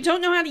 and if you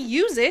don't know how to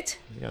use it,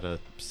 you got a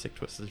sick,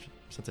 twisted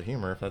sense of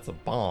humor. If that's a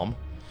bomb.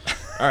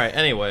 All right.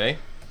 Anyway,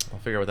 I'll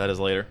figure out what that is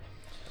later.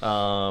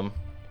 So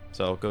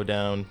I'll go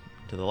down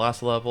to the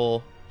last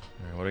level.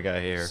 All right, what do we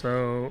got here?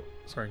 So,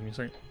 sorry, can you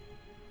say?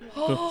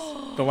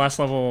 The last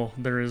level,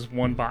 there is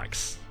one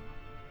box.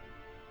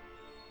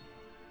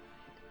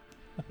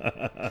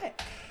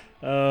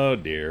 Oh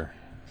dear.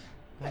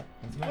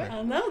 I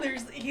don't know.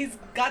 He's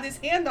got his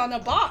hand on a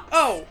box.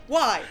 Oh,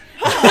 why?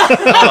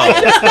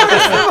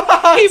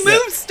 He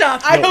moves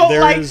stuff. I don't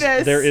there like is-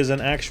 this. There is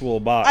an actual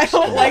box I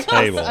don't on like the this.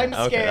 table. I'm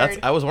Okay, scared.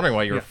 I was wondering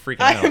why you were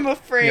freaking I out. am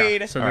afraid.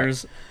 Yeah, so All right.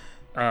 there's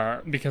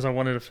because I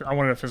wanted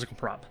a physical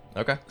prop.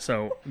 Okay.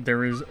 So there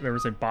was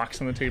a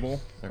box on the table.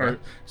 Okay. Or,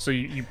 so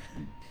you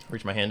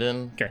Reach my hand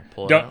in. okay?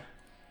 Pull it Don't,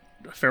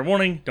 out. fair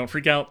warning, don't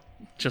freak out.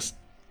 Just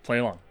play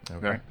along.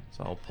 Okay. Right.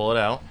 So I'll pull it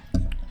out.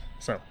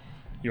 So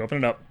you open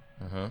it up.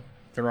 Uh-huh.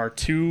 There are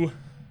 2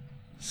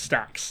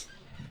 stacks.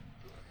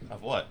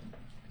 Of what?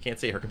 I can't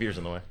see. Her computer's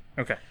in the way.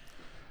 Okay.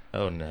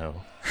 Oh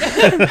no.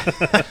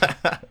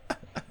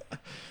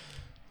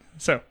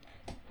 So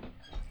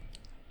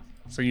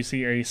you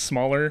see a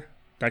smaller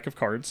deck of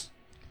cards,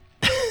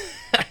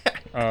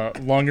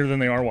 longer than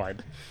they are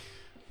wide,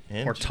 or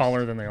Interesting.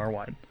 taller than they are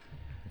wide,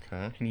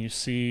 Okay. and you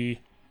see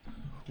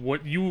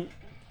what you've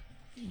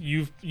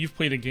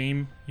played a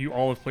game. You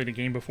all have played a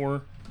game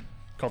before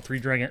called Three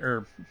Giant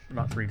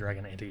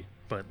Ante,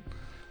 but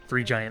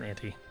Three Giant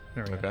Ante.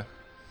 There we go. Okay.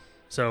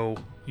 So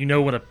you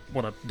know what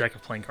a deck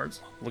of playing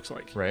cards looks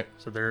like. Right.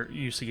 So there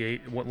you see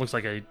what looks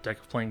like a deck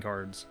of playing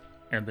cards,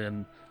 and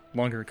then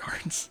longer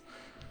cards.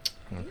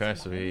 Okay.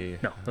 So we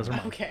No, those are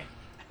mine. Okay.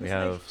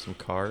 have some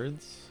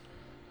cards.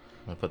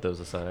 I'm gonna put those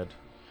aside.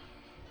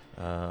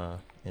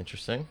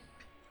 Interesting.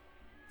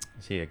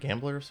 Is he a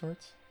gambler of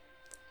sorts?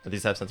 Do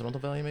these have sentimental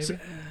value, maybe?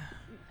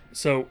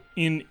 So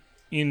in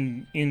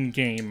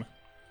game,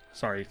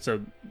 sorry. So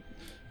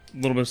a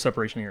little bit of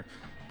separation here.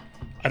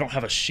 I don't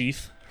have a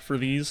sheath for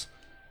these.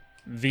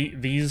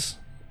 These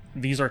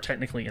are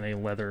technically in a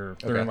leather.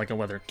 They're Okay. in like a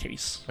leather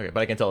case. Okay, but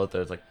I can tell that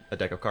there's like a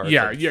deck of cards.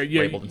 Yeah, that's yeah.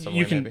 Labeled in some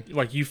You way, can maybe.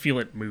 like you feel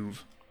it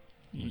move.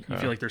 You Okay.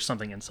 feel like there's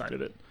something inside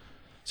of it.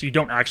 So you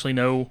don't actually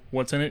know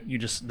what's in it. You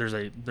just there's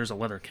a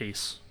leather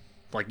case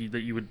like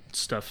that you would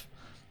stuff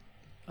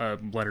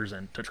letters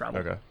in to travel.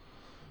 Okay.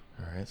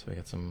 All right. So we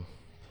got some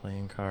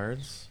playing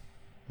cards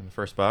in the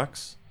first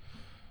box.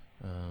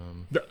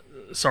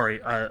 Sorry,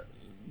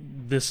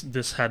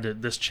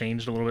 this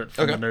changed a little bit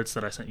from Okay. the notes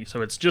that I sent you.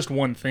 So it's just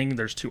one thing.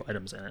 There's 2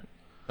 items in it.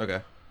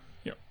 Okay.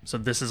 Yep. So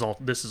this is all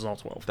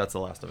 12. That's the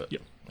last of it.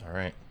 Yep. All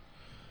right.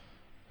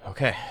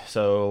 Okay.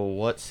 So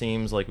what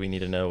seems like we need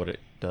to know what it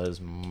does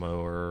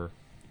more,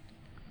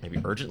 maybe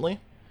urgently?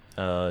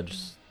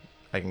 Just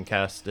I can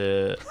cast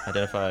it,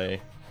 identify,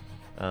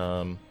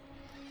 a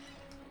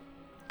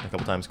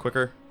couple times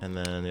quicker, and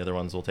then the other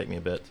ones will take me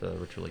a bit to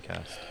ritually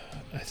cast.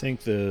 I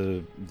think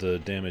the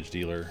damage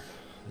dealer,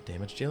 The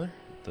damage dealer.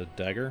 the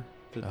dagger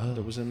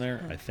that was in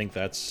there. I think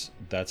that's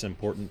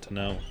important to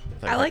know.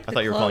 I like I the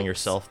thought you were calling cloaks.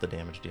 yourself the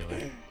damage dealer.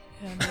 Yeah,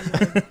 maybe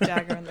the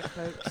dagger and the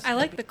cloaks. I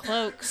like the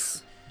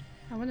cloaks.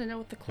 I want to know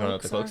what the You want to know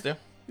what cloaks the cloaks are.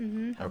 do?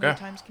 Mm-hmm. How Okay. many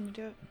times can you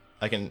do it?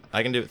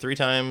 I can do it 3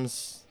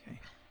 times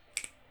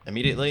Okay.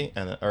 immediately,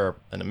 or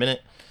in a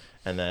minute,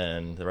 and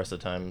then the rest of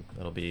the time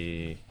it'll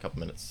be a couple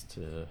minutes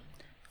to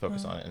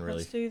focus on it and really.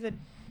 Let's do the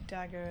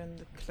dagger and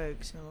the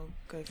cloaks, and we'll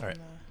go from Alright.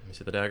 there. Let me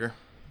see the dagger.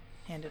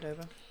 Hand it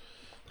over.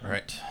 All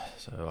right,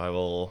 so I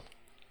will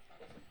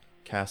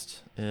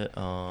cast it.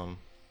 I'm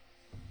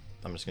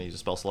just gonna use a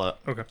spell slot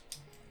Okay.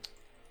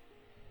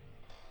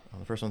 on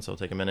the first one, so it'll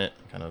take a minute,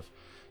 kind of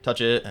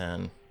touch it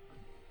and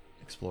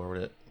explore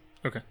with it.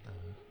 Okay.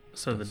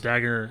 So the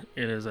dagger,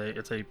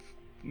 it's a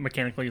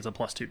mechanically it's a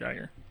 +2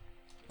 dagger.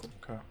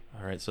 Okay.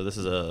 All right, so this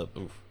is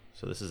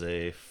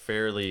a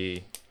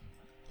fairly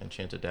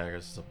enchanted dagger.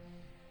 This is a,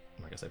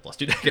 I'm not gonna say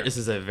 +2 dagger. This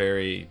is a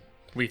very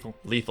Lethal.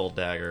 lethal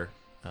dagger.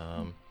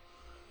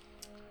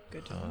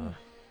 Good to know.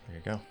 There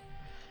you go.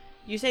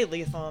 You say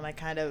lethal, and I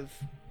kind of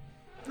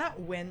not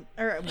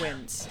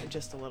wince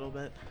just a little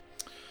bit.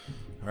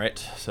 All right,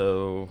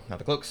 so now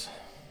the cloaks.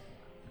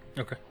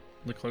 Okay.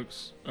 The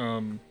cloaks.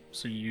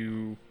 So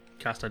you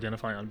cast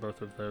Identify on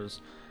both of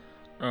those.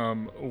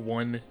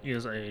 One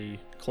is a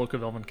Cloak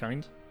of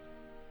Elvenkind,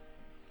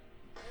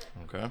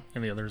 Okay.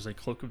 and the other is a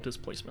Cloak of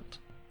Displacement.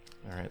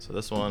 All right, so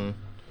this one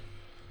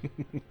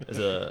is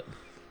a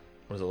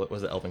What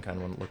does the elven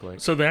kind one look like?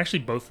 So they actually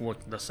both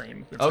look the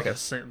same. It's Okay.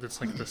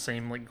 It's like the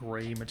same like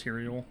gray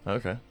material.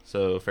 Okay,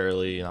 so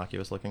fairly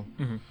innocuous looking.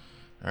 Mm-hmm.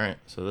 All right,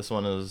 so this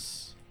one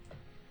is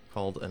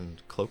called a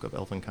Cloak of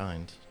Elven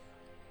Kind.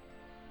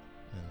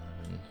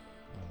 And then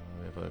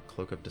we have a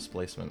Cloak of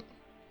Displacement.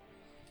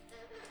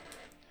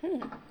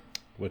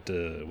 What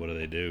do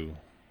they do?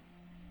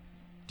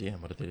 DM,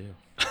 what did they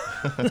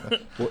do?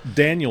 Well,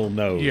 Daniel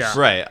knows. Yeah.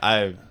 Right,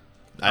 I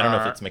don't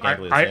know if it's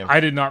mechanically the same. I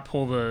did not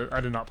pull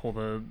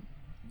the.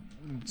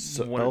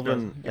 So what it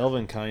does. Yeah.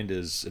 Elven kind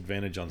is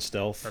advantage on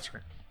stealth. That's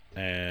right.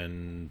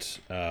 And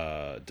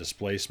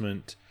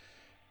displacement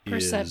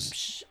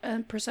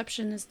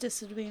Perception is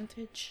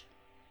disadvantage.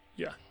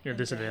 Yeah, you have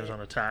disadvantage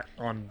on attack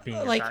on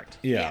being Like- attacked.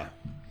 yeah.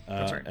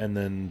 That's right. And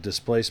then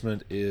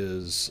displacement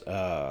is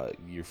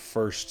your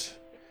first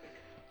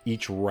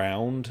each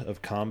round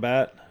of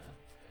combat.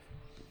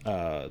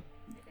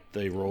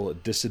 They roll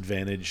at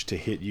disadvantage to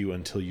hit you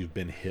until you've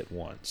been hit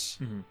once.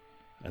 Mhm.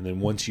 And then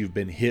once you've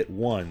been hit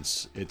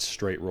once, it's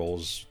straight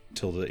rolls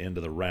till the end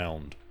of the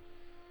round.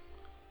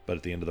 But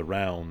at the end of the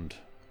round,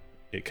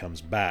 it comes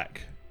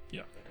back.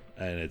 Yeah.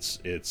 And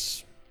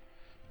it's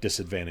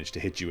disadvantage to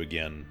hit you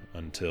again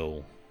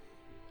until...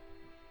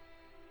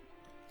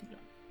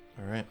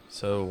 All right,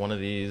 so one of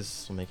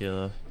these will make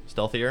you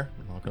stealthier.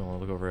 I'm not gonna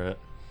look over at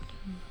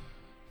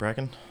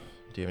Bracken.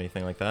 Do you have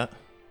anything like that?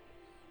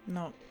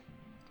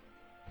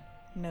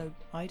 No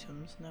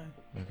items, no.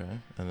 Okay,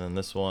 and then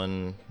this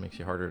one makes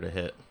you harder to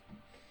hit.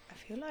 I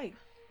feel like,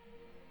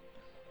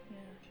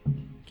 yeah,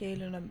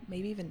 Galen and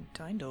maybe even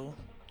Tyndall.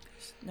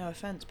 No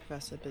offense,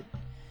 Professor, but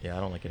Yeah,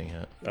 I don't like getting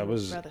hit. I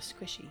was rather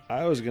squishy.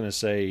 I was gonna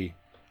say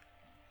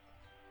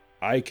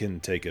I can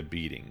take a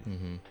beating.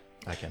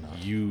 Mm-hmm. I cannot.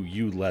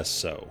 You less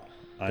so.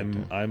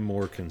 I'm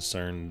more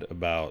concerned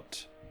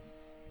about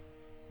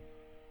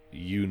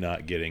you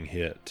not getting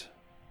hit.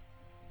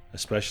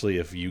 Especially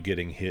if you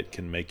getting hit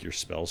can make your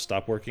spells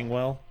stop working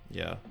well.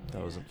 Yeah,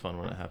 that wasn't fun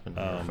when it happened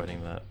when we were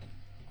fighting that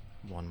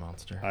one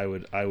monster.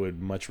 I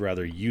would much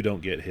rather you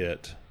don't get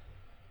hit.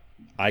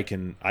 I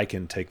can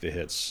take the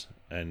hits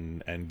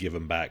and give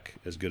them back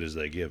as good as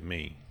they give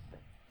me.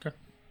 Okay.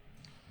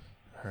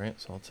 All right,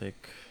 so I'll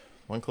take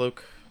one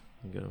cloak.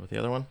 You go with the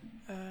other one.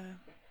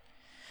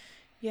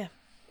 Yeah.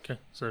 Okay,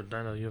 so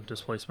Dino, you have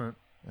displacement.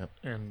 Yep.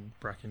 And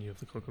Bracken, you have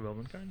the Cloak of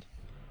Elven Kind.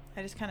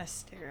 I just kind of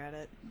stare at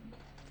it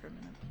for a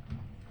minute.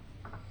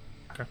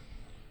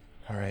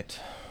 All right.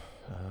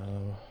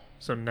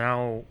 So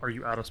now, are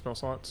you out of spell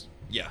slots?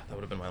 Yeah, that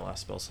would have been my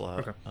last spell slot.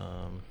 Okay.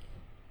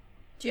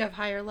 Do you have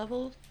higher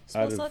level Out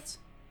spell of- slots?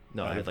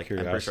 No, I Out had of like I'm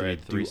pretty sure I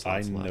had 3 do I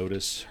slots left.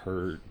 notice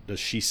her? Does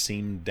she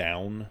seem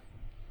down?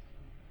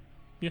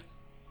 Yeah.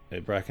 Hey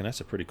Bracken,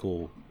 that's a pretty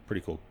cool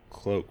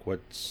cloak.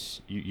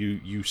 What's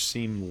you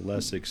seem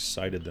less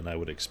excited than I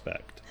would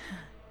expect.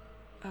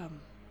 I'm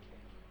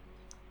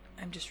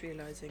just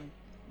realizing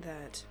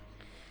that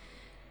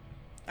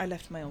I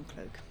left my own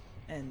cloak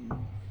in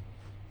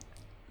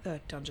the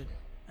dungeon.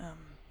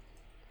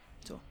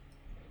 So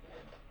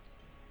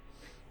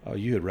Oh,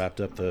 you had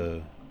wrapped up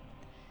the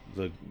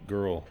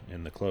girl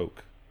in the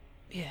cloak.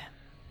 yeah,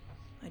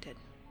 I did.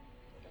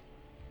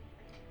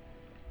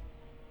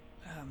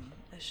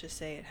 Let's just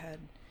say it had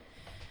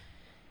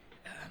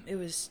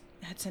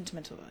had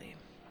sentimental value.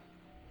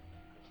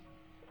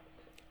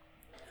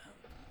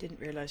 Didn't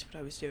realize what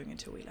I was doing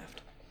until we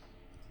left.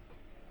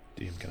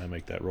 DM, can I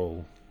make that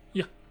roll?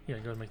 Yeah, go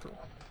ahead and make the roll.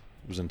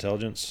 It was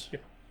intelligence? Yeah.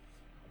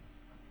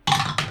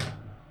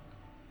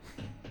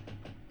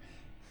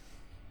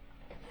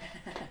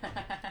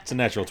 It's a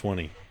natural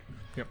 20.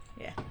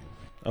 Yeah.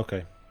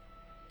 Okay.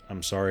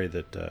 I'm sorry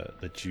that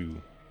that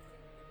you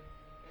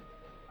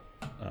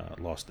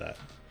lost that.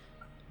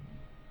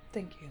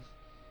 Thank you.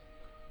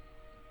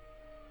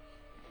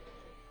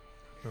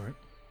 All right.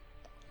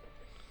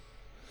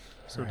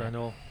 So, All right.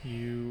 Dino,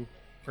 you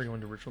are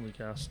going to ritually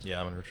cast. Yeah,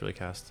 I'm gonna ritually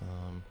cast.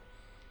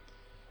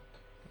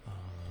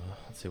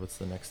 Let's see, what's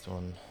the next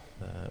one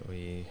that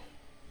we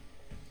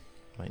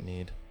might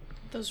need?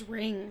 Those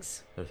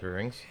rings. There are 3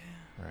 rings.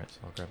 All right, so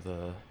I'll grab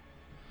the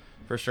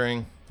first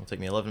ring. It'll take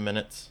me 11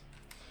 minutes.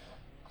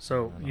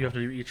 So, you have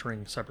to do each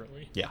ring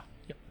separately. Yeah,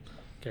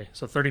 Okay,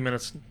 so 30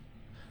 minutes,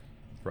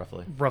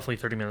 roughly. roughly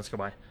 30 minutes go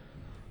by.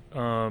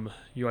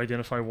 You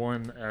identify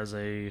one as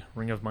a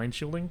ring of mind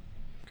shielding,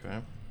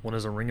 Okay. one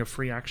is a ring of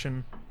free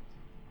action,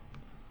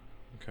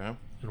 Okay.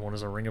 and one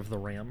is a ring of the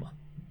ram.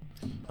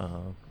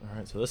 All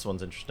right, so this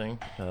one's interesting.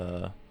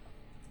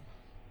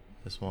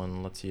 This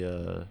one lets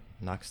you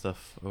knock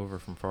stuff over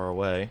from far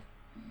away.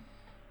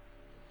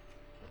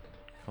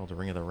 Called the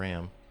Ring of the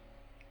Ram.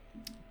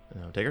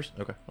 No takers?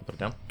 Okay, I'll put it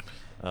down.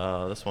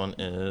 This one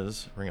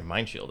is Ring of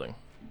Mind Shielding.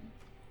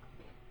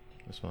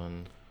 This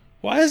one,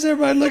 Why is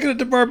everybody looking at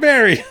the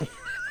barbarian?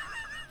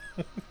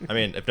 I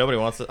mean, if nobody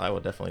wants it, I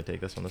will definitely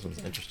take this one. This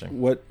one's interesting.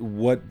 What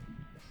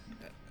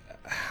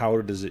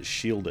how does it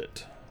shield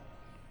it?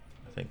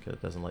 I think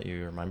it doesn't let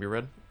your mind be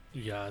read.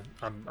 Yeah,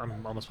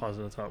 I'm almost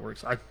positive that's how it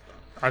works.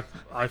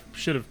 I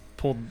should have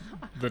pulled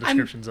the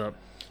descriptions up.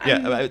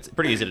 Yeah, it's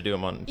pretty easy to do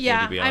them on. Yeah,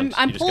 AD I'm Beyond.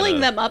 You just pulling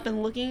gotta- them up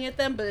and looking at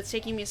them, but it's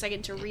taking me a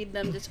second to read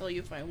them to tell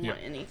you if I want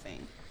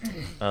anything.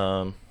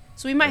 Um,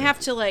 So we might have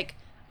to like,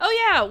 oh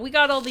yeah, we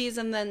got all these,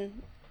 and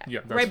then Yeah,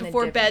 that's right And then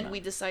before give bed them we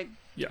decide.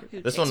 Yeah.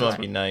 who this takes one what.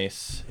 might be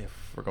nice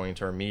if we're going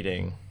to our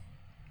meeting.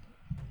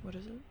 What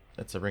is it?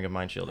 It's a ring of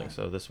mind shielding,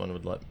 so this one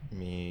would let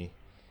me,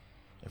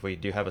 if we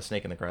do have a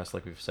snake in the grass,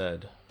 like we've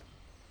said,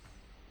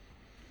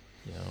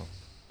 you know,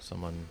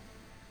 someone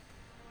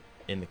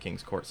in the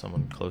king's court,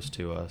 someone close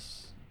to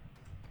us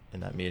in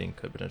that meeting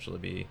could potentially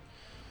be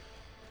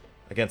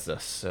against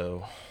us.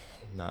 So,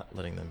 not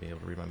letting them be able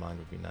to read my mind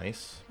would be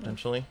nice,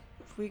 potentially.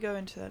 If we go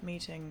into that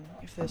meeting,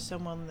 if there's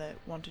someone that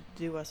wanted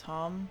to do us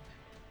harm,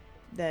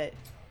 that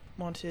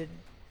wanted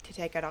to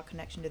take out our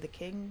connection to the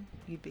king,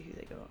 you'd be who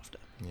they go after.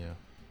 Yeah.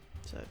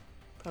 So,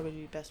 probably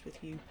be best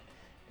with you,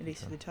 at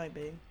least for the time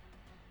being.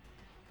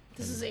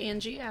 This is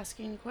Angie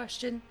asking a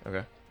question.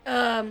 Okay.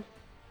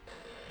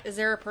 Is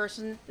there a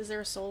person? Is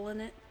there a soul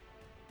in it?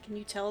 Can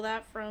you tell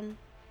that from?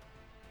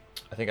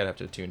 I think I'd have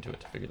to attune to it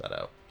to figure that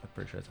out. I'm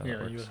pretty sure that's how Yeah,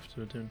 that you works. have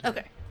to attune to.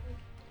 Okay.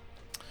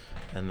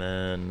 And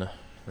then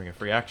bring a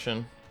free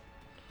action.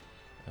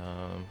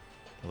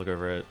 I'll look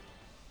over at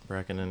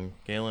Bracken and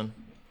Galen.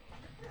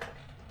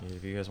 Either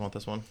of you guys want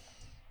this one?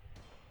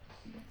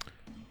 You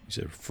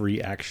said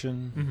free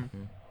action.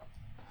 Mm-hmm.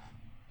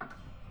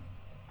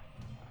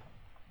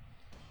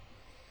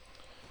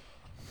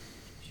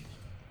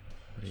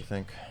 What do you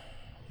think?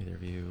 Either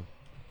of you,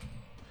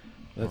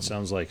 That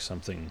sounds like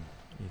something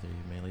either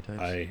you melee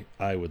types.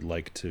 I would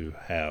like to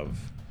have.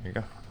 Here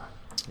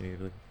you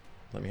go.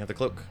 Let me have the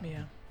cloak.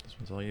 Yeah. This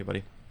one's all you,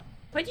 buddy.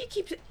 Why do you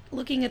keep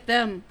looking at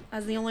them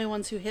as the only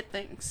ones who hit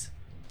things?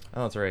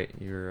 Oh, that's right.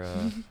 You're.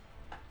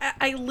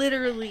 I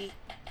literally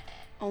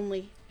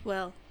only.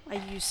 Well, I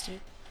used to.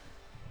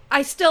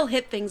 I still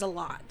hit things a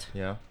lot.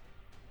 Yeah.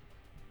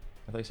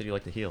 I thought you said you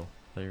like to heal.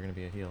 I thought you were gonna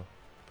be a heal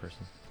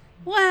person.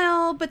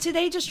 Well, but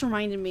today just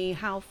reminded me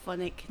how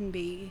fun it can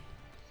be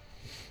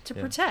to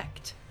Yeah.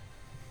 protect.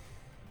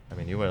 I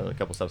mean, you went a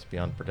couple steps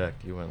beyond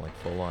protect. You went like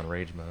full on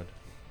rage mode.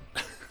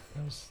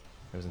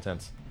 It was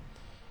intense.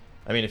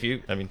 I mean,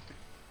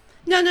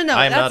 No, I'm that's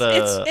not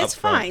it's upfront,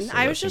 fine. so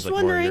I that was seems just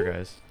like more of wondering. your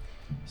guys'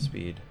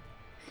 speed.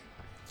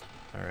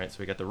 All right, so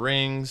we got the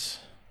rings.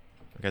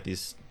 We got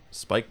these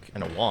spike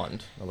and a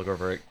wand. I'll look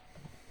over at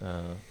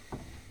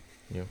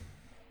you.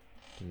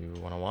 Do you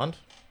want a wand?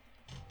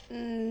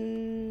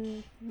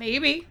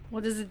 Maybe.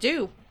 What does it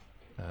do?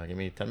 Give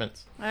me 10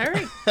 minutes. All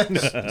right.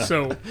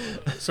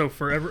 So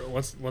for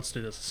let's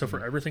do this. So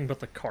for everything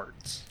but the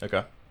cards,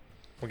 Okay.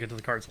 we'll get to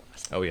the cards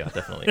last. Oh yeah,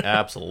 definitely,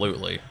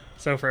 absolutely.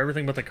 So for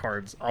everything but the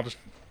cards, I'll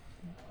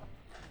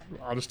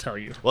just tell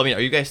you. Well, I mean,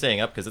 are you guys staying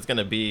up? Because it's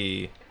gonna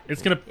be.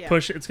 It's gonna Yeah.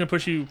 push. It's gonna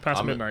push you past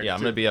I'm midnight. yeah,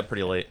 I'm gonna be up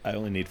pretty late. I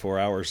only need 4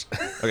 hours.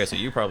 Okay, so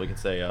you probably could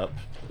stay up.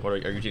 What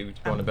are you two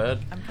going to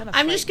bed? I'm kind of.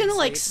 I'm just gonna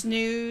like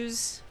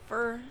snooze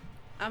for.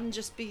 And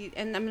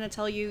I'm gonna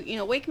tell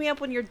you, wake me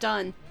up when you're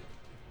done.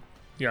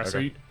 Yeah. So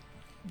Okay.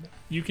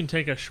 you can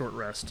take a short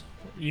rest.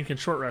 You can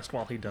short rest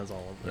while he does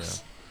all of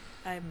this.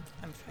 I'm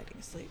fighting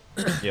asleep.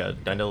 Yeah,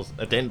 Dindal's.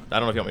 I don't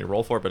know if you want me to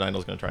roll for it, but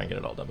Dindal's gonna try and get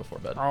it all done before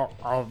bed.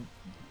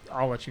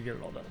 I'll let you get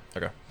it all done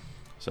Okay.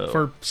 So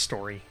for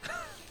story.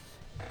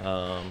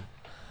 so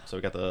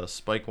we got the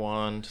spike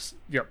wand.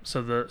 Yep.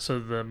 So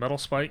the metal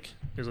spike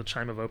is a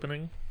chime of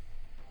opening.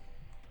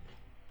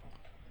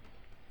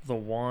 The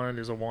wand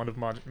is a wand of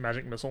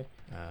magic missile.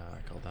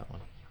 I called that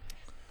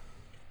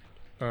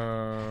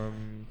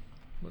one.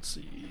 Let's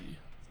see.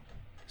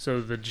 So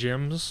the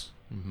gems,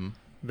 Mm-hmm.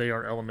 they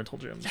are elemental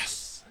gems.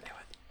 Yes, I knew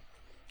it.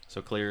 So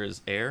clear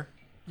is air.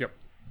 Yep.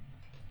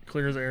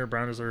 Clear as air,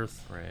 brown as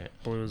earth, Right.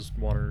 blue is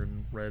water,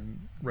 and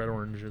red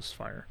orange is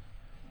fire.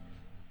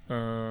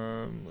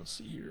 Let's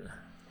see here.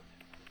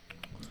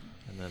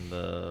 And then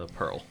the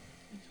pearl.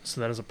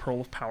 So that is a pearl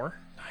of power.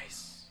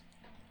 Nice.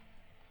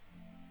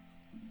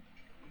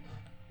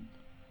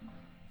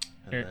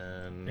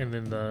 And then.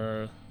 then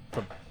the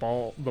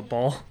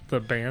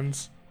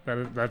bands.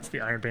 That's the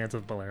iron bands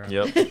of Bolera.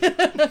 Yep.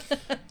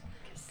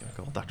 Gotta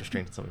call Dr.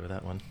 Strange and somebody with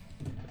that one.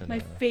 And, My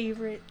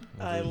favorite.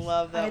 I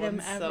love that Item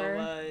one ever. so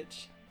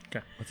much.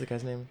 What's the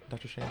guy's name?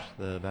 Dr. Strange,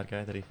 the bad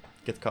guy that he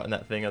gets caught in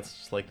that thing. That's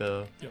just like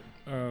the Yep.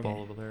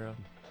 ball of Valera.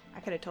 I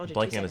could have told you.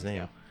 Blanking 2 on his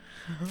seconds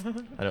name.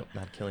 ago. I know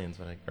Mad Killian's,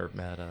 or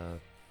Mad whatever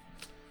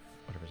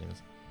his name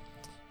is.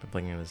 But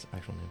blanking on his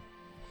actual name.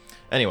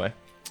 Anyway,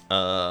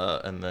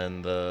 and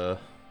then the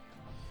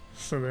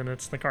So then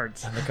it's the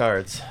cards.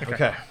 cards. Okay.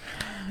 Okay.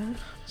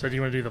 So do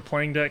you want to do the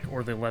playing deck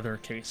or the leather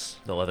case?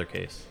 The leather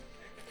case.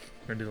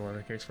 We're gonna do the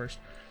leather case first.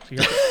 So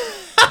you have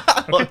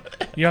to, okay.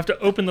 You have to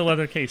open the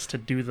leather case to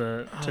do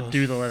the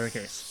leather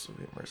case.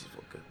 Sweet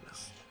merciful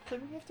goodness.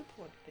 Then we have to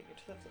pull it together.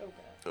 So that's open.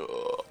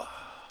 Oh,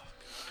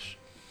 gosh.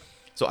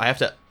 So I have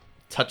to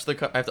touch the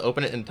card. I have to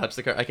open it and touch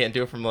the card. I can't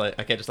do it from I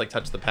can't just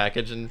touch the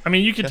package and. I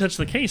mean, you can touch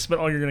the case, but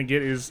all you're gonna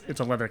get is it's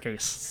a leather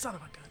case. Son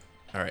of a gun.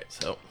 All right,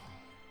 so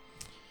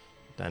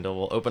Dindal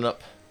will open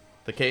up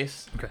the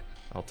case. Okay.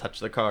 I'll touch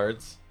the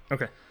cards.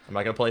 Okay. I'm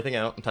not gonna pull anything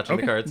out. I'm touching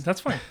Okay. the cards.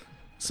 That's fine.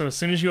 So as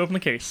soon as you open the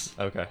case,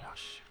 Okay.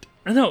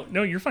 no,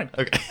 you're fine.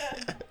 Okay.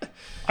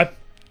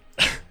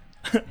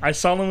 I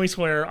solemnly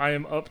swear I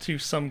am up to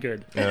some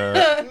good.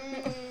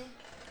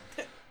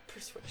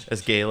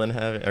 Is Galen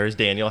having, or is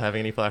Daniel having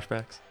any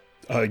flashbacks?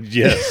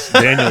 Yes,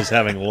 Daniel's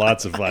having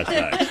lots of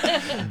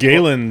flashbacks.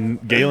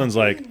 Galen's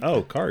like,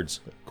 oh, cards.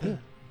 Cool.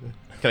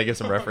 Can I give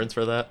some reference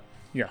for that?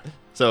 Yeah.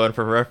 So, and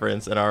for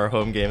reference, in our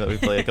home game that we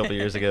played a couple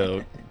years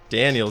ago,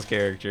 Daniel's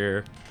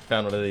character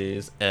found one of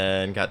these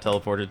and got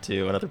teleported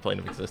to another plane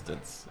of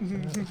existence.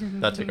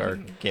 That took our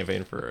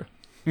campaign for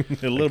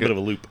A little bit of a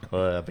loop.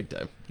 big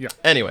time. Yeah.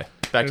 Anyway,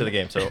 back to the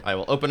game. So I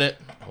will open it.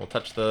 I will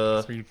touch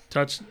the. So you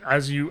touch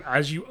as you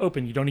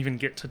open, you don't even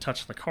get to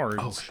touch the cards.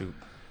 Oh shoot!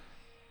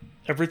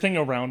 Everything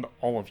around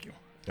all of you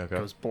Okay.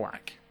 goes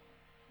black.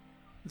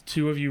 The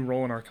two of you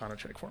roll an Arcana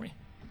check for me.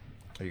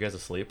 Are you guys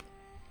asleep?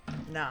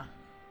 Nah.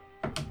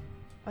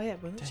 Oh yeah,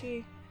 wasn't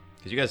she?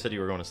 Because you guys said you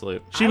were going to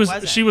sleep. She I was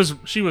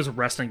wasn't. she was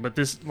resting, but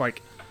this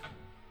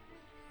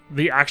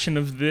the action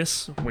of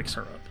this wakes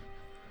her up.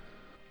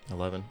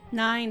 11.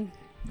 9.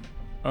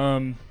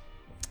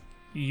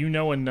 You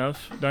know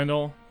enough,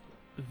 Dindal,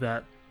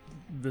 that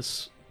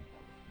this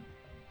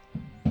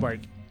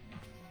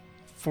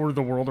for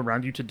the world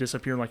around you to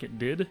disappear like it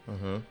did.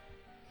 Mm-hmm.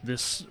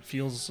 This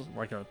feels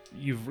like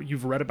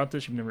you've read about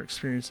this, you've never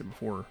experienced it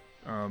before,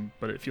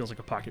 but it feels like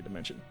a pocket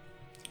dimension.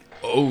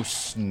 Oh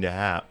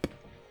snap!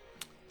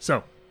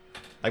 So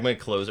I'm gonna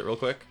close it real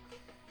quick.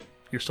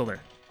 you're still there.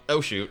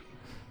 Oh shoot!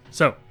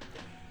 So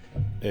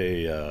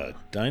A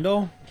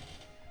Dindal?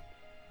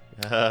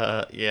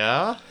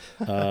 Yeah.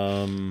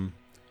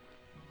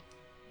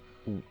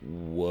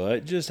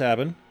 What just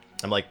happened?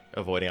 I'm like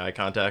avoiding eye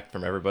contact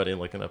from everybody and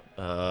looking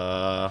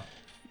up.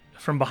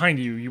 from behind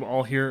you, you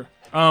all hear.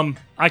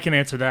 I can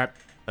answer that.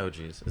 Oh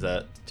jeez, is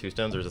that Two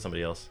Stones or is it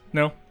somebody else?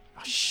 No.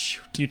 Oh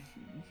shoot!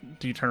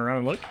 Do you turn around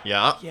and look?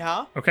 Yeah.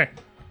 Yeah. Okay.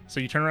 So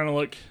you turn around and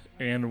look,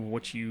 and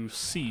what you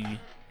see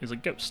is a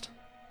ghost.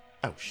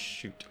 Oh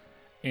shoot!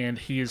 And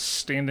he is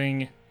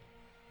standing.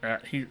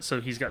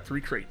 He's got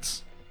 3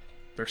 crates.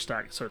 They're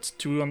stacked. So it's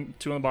two on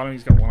the bottom.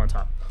 He's got 1 on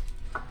top.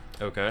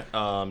 Okay.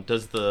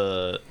 Does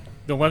the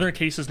The leather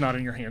case is not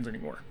in your hands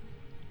anymore.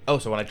 Oh,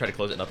 so when I tried to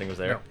close it, nothing was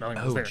there? No,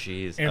 nothing was there. Oh,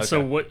 jeez. And Okay.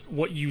 so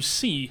what you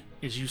see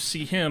is you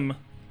see him.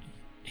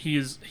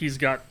 He's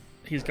got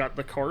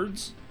the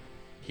cards.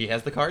 He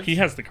has the cards? He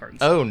has the cards.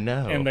 Oh,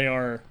 no. And they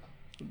are.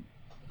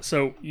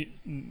 So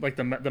like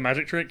the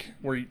magic trick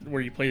where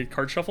you play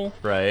card shuffle.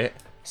 Right.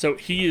 So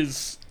he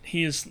is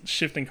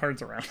shifting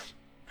cards around.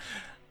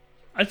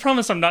 I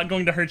promise I'm not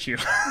going to hurt you.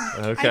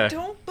 Okay. I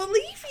don't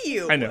believe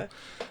you. I know.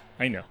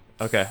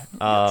 Okay.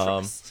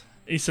 Trust.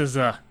 He says,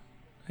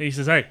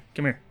 hey,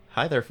 come here.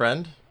 Hi there,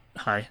 friend.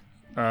 Hi.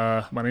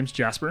 My name's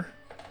Jasper,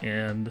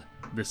 and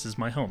this is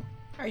my home.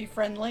 Are you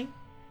friendly?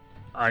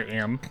 I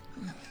am.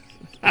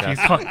 Yes.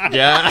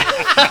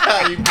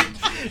 Yeah. You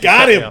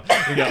Got him!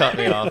 cut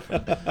me off.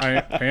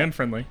 I am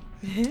friendly.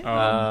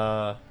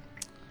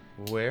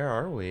 Where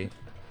are we?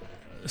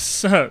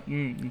 So,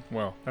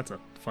 well, that's a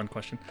fun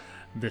question.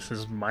 This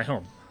is my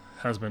home.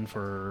 Has been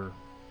for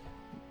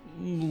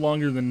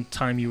longer than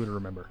time you would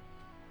remember.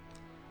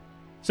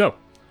 So,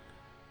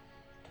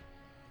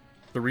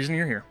 the reason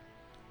you're here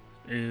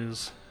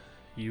is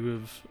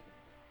you've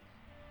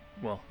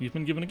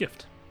been given a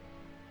gift.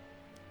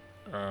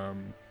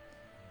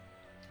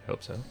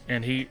 Hope so.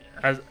 And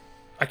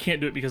I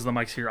can't do it because the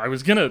mic's here. I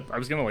was gonna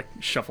like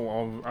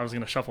shuffle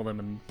them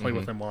and play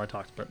with them while I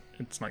talked, but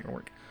it's not gonna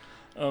work.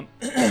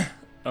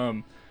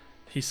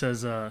 He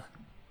says, I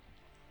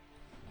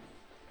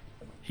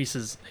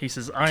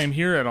am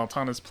here at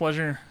Altana's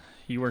pleasure.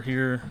 You are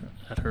here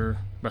at her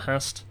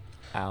behest.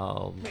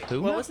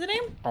 Who? What was the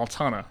name?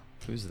 Altana.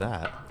 Who's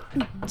that?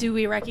 Do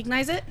we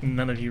recognize it?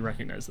 None of you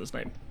recognize this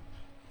name.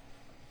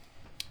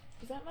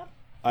 Is that not?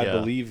 I Yeah.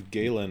 believe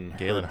Galen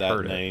Galen heard that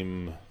heard it.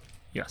 name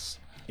Yes,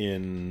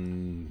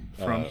 in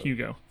from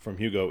Hugo. From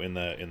Hugo in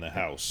the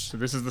house. So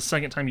this is the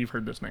second time you've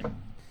heard this name.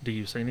 Do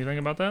you say anything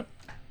about that?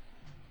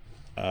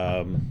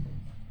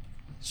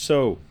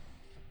 So,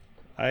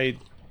 I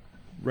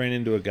ran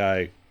into a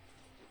guy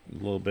a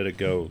little bit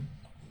ago,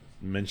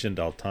 mentioned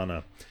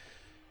Altana.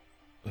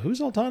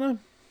 Who's Altana?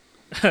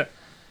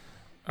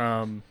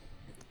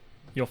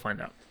 You'll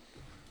find out.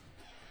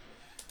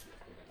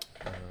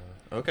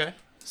 Okay.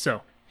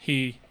 So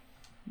he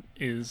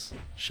is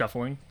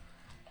shuffling,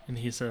 and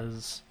he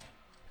says,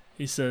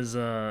 this is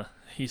the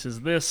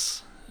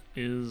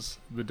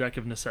deck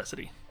of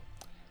necessity.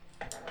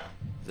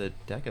 The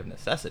deck of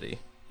necessity.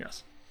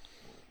 Yes.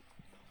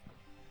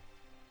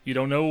 You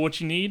don't know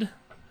what you need,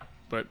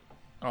 but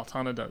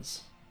Altana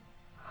does.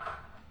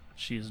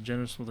 She is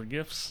generous with her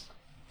gifts,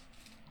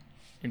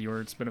 and you are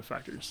its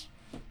benefactors.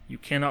 You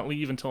cannot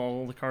leave until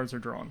all the cards are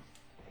drawn.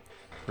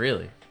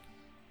 Really?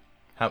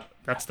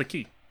 That's the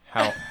key.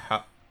 How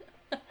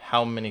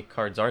many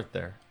cards are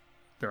there?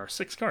 There are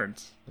 6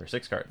 cards. There are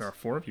 6 cards. There are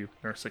 4 of you.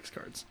 There are 6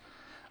 cards.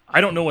 I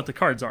don't know what the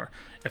cards are.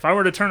 If I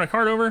were to turn a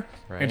card over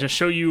Right. and just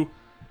show you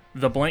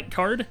the blank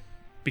card,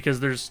 because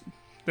there's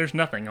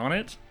nothing on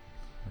it,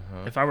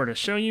 If I were to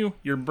show you,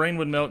 your brain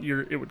would melt.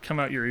 It would come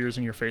out your ears,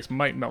 and your face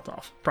might melt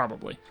off,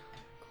 probably.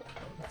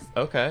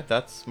 Okay,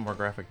 that's more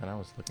graphic than I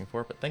was looking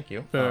for, but thank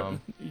you.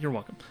 You're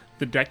welcome.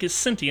 The deck is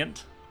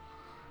sentient,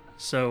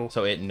 so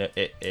So it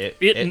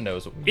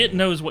knows what it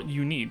knows what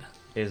you need.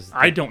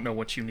 I don't know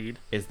what you need.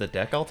 Is the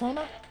deck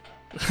Altana?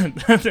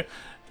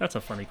 That's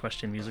a funny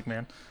question, Music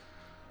Man.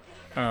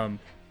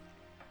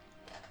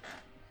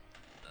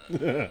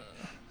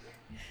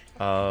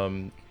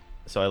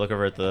 So I look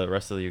over at the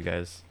rest of you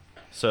guys.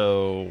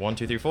 So 1,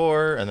 2, 3,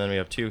 4, and then we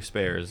have 2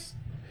 spares.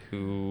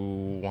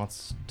 Who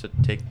wants to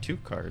take 2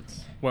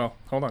 cards? Well,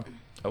 hold on.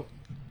 Oh,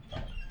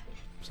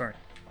 Sorry.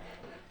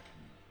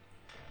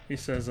 He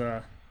says,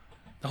 the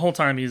whole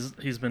time he's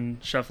been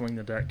shuffling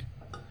the deck,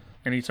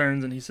 and he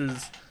turns and he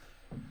says,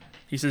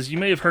 you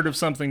may have heard of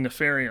something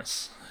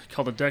nefarious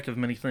called a deck of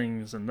many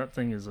things, and that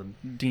thing is a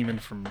demon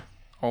from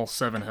all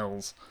 7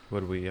 hells.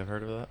 would we have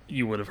heard of that?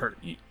 You would have heard.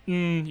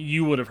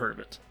 You would have heard of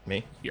it.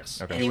 Me?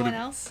 Yes. Okay. Anyone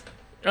else?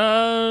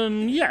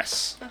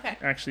 Yes. Okay.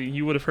 Actually,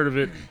 you would have heard of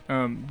it.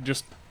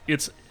 Just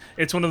it's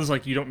one of those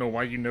like you don't know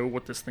why you know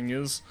what this thing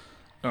is,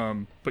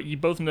 but you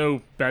both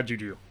know bad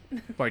juju.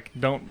 Like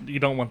you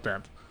don't want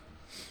that.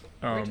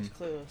 We're just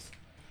clueless.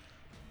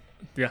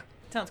 Yeah.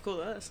 Sounds cool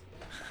to us.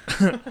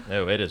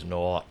 No, it is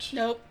not.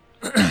 Nope.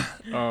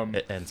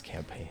 It ends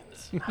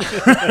campaigns.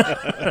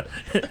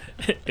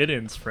 It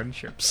ends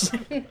friendships.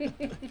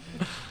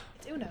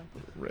 Uno.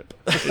 Rip.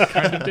 It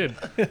kind of did.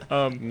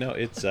 No,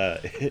 it's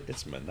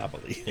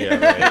Monopoly.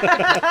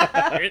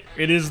 Yeah, right.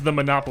 It is the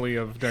monopoly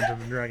of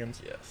Dungeons and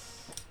Dragons.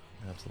 Yes,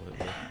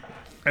 absolutely.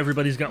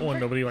 Everybody's got one.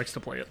 Nobody likes to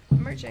play it.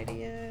 Merch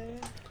idea.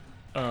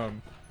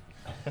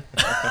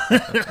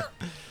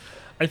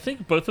 I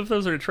think both of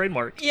those are a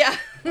trademark. Yeah.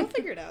 We'll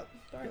figure it out.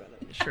 Sorry about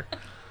it. Sure.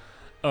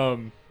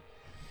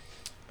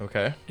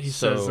 Okay. He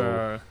says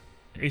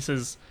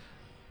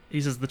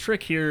the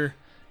trick here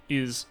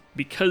is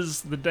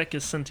because the deck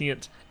is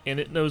sentient and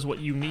it knows what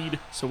you need,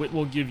 so it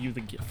will give you the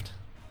gift.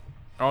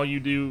 All you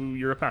do,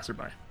 you're a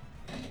passerby.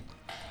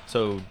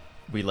 So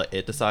we let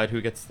it decide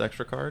who gets the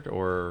extra card,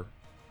 or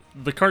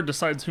The card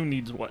decides who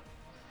needs what.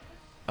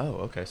 oh,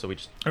 okay. So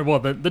Or well,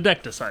 the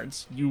deck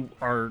decides. You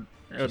are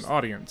an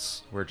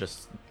audience. we're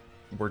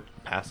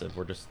passive.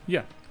 We're just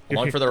Yeah.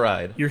 along for the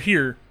ride. You're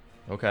here,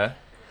 Okay.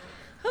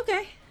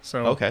 Okay.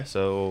 so Okay.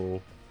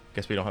 So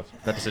guess we don't have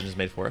that decision's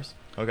made for us.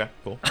 Okay.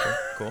 Cool.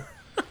 Cool.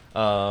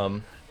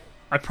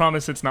 I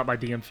promise it's not by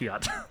DM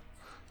fiat.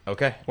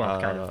 Okay. Well,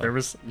 kind of.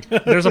 There's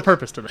a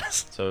purpose to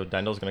this. So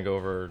Daniel's gonna go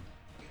over.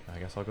 I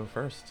guess I'll go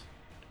first.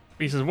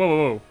 He says,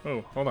 whoa,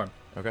 hold on.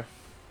 Okay.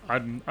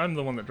 I'm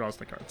the one that draws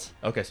the cards.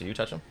 Okay. So you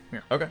touch him.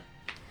 Yeah. Okay.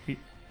 He-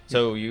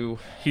 So you.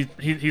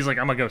 He's like,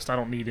 I'm a ghost. I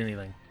don't need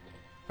anything.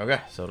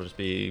 Okay. So it'll just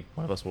be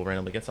one of us will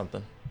randomly get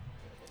something,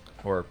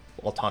 or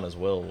Altana's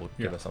will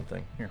give Yeah. us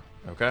something. Yeah.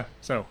 Okay.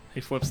 So he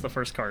flips the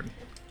first card.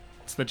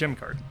 It's the gem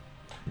card.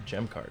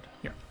 Gem card.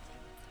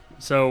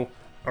 So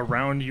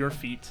around your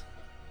feet,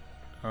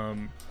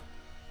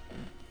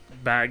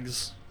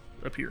 bags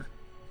appear.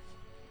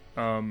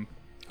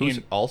 Who's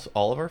in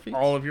all of our feet?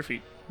 all of your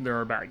feet, there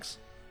are bags.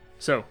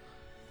 So,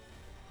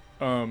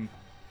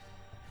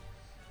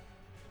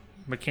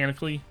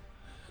 mechanically,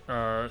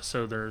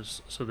 so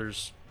there's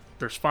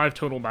 5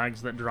 total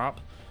bags that drop.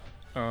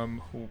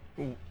 In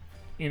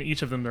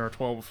each of them there are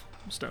 12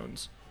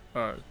 stones,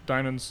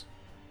 diamonds,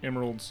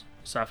 emeralds,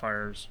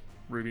 sapphires,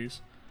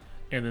 rubies,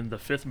 and then the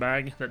 5th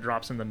bag that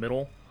drops in the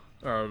middle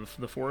of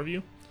the 4 of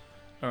you.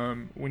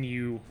 When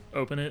you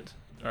open it,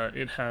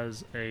 it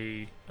has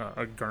a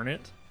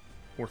garnet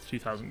worth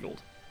 2,000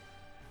 gold.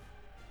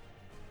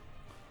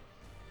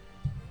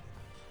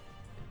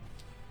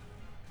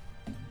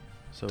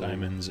 So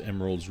Diamonds,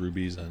 emeralds,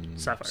 rubies, and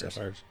Sapphires.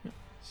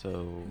 So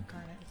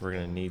Incarnate. we're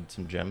gonna need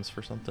some gems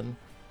for something.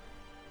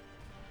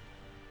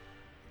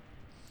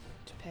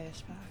 To pay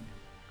us back.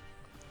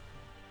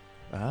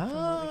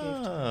 what we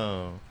gave to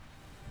Oh.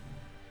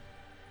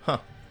 Huh.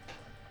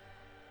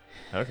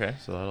 Okay,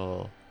 so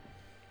that'll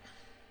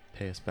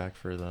pay us back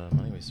for the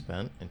money we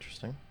spent.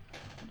 Interesting.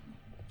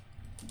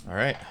 All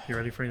right. You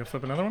ready for me to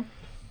flip another one?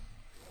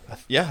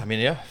 Yeah, I mean,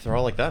 yeah, if they're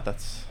all like that,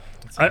 that's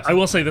I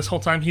will say this whole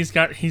time he's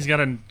got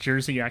a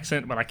Jersey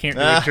accent, but I can't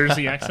do a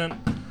Jersey accent.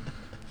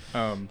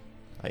 I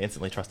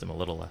instantly trust him a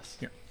little less.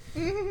 Yeah.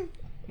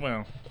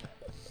 Well,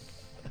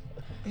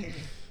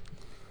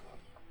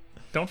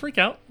 don't freak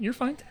out. You're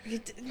fine. You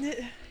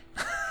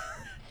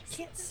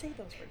can't say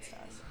those words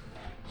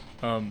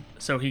to us.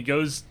 So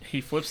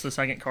he flips the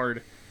second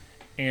card,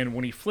 and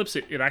when he flips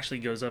it, it actually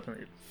goes up and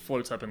it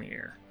floats up in the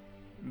air.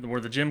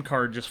 Where the gem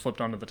card just flipped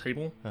onto the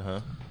table,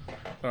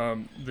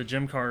 the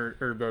gem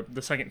card or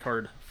the second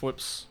card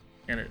flips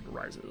and it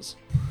rises.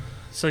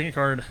 Second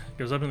card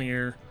goes up in the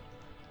air,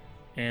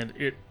 and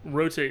it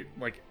rotates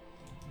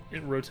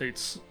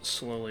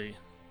slowly,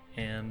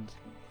 and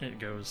it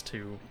goes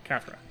to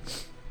Kathra.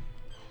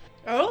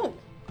 Oh.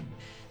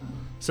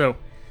 So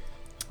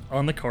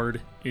on the card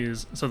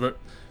is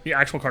the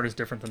actual card is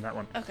different than that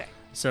one. Okay.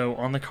 So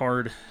on the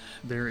card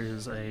there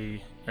is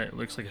it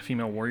looks like a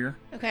female warrior.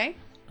 Okay.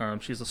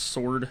 She has a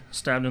sword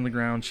stabbed in the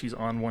ground. She's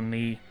on one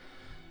knee.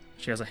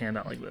 She has a hand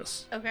out like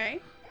this. Okay.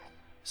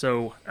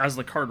 So as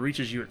the card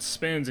reaches you, it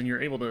spins, and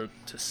you're able to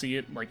see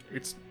it. Like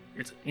it's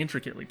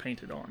intricately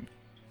painted on.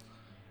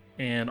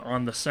 And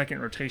on the second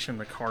rotation,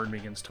 the card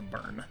begins to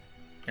burn,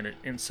 and it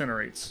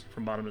incinerates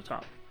from bottom to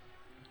top.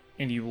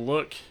 And you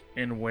look,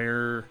 and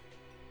where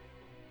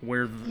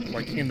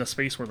like in the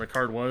space where the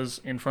card was,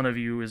 in front of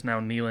you is now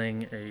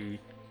kneeling a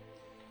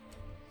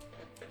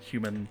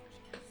human.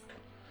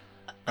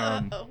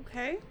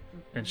 Okay.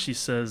 And she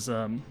says,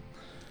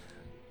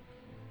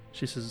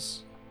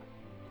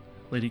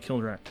 Lady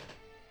Kildrak,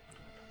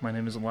 my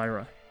name is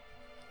Lyra.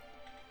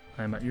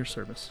 I am at your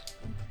service.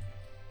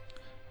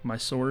 My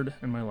sword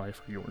and my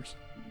life are yours.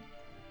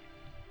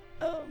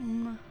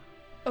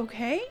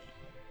 Okay.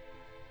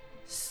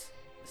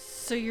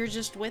 So you're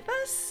just with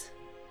us?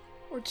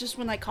 Or just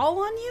when I call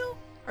on you?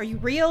 Are you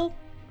real?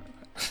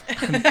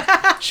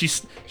 She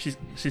says,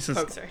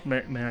 Oh, sorry.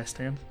 may I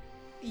stand?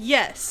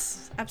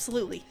 Yes,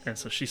 absolutely. And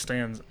so she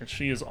stands, and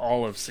she is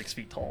all of 6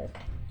 feet tall.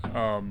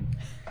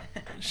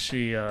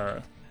 She's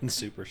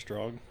Super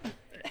strong.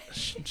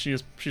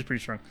 she's pretty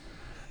strong.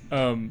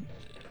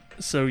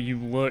 So you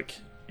look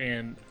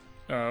and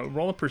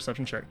roll a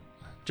perception check,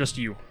 just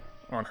you,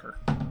 on her.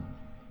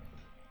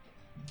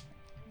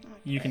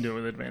 You can do it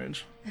with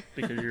advantage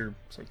because you're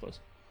so close.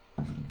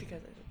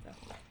 Because I did that.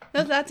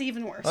 No, that's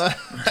even worse.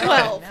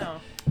 12. No.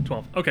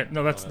 12. Okay,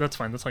 no, that's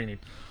fine. That's all you need.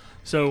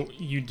 So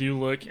you do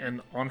look,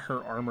 and on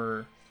her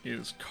armor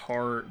is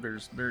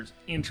there's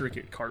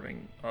intricate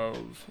carving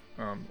of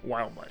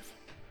wildlife.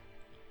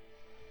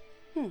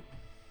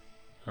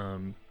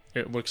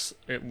 It looks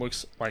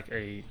like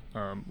a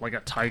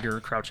tiger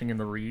crouching in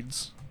the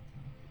reeds.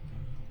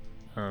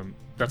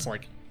 That's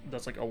like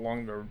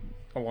along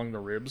the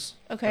ribs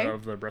Okay.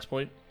 of the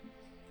breastplate.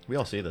 We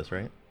all see this,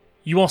 right?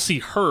 You all see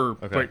her,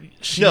 Okay. but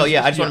she No,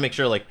 yeah, I just want to make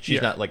sure like she's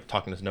Yeah. not like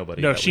talking to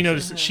nobody. No, that she we see.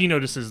 notices. She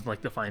notices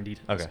like the fine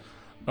details. Okay.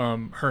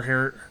 Her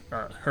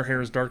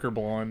hair is darker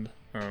blonde.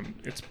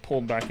 It's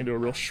pulled back into a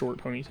real short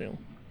ponytail,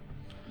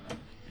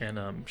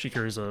 and she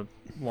carries a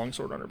long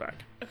sword on her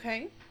back.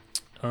 Okay.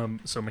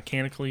 So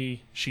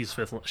mechanically, she's a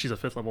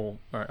 5th level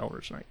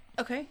Eldritch Knight.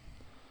 Okay.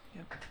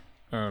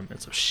 And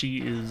so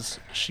she is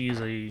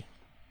a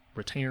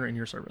retainer in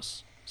your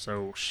service.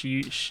 So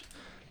she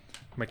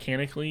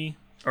mechanically,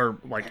 or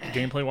like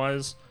gameplay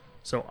wise,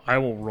 so I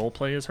will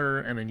roleplay as her,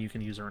 and then you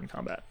can use her in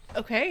combat.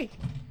 Okay.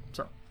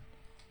 So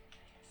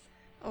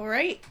All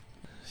right.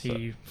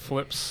 he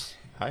flips.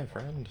 Hi,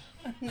 friend.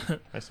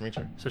 Nice to meet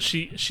you. So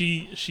she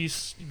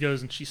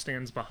goes and she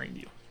stands behind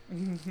you.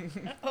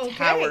 Okay.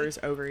 Towers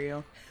over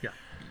you.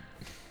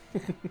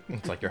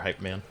 It's like your hype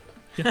man.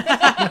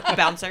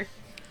 Bouncer.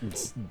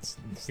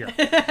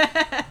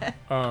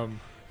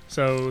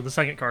 So the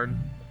second card,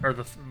 or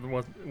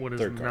what is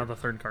Third now card. the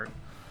third card,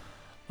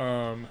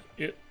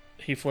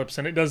 he flips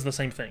and it does the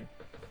same thing,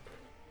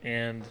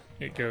 and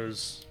it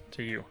goes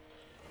to you.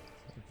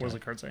 What does the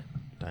card say?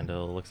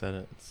 Dindel looks at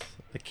it. It's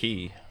the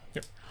key.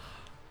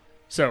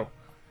 So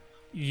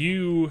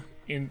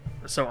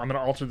so I'm gonna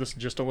alter this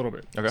just a little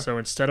bit. Okay. So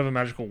instead of a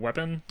magical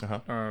weapon,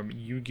 Uh-huh.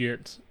 you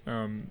get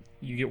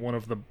one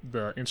of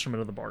the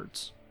instrument of the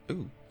bards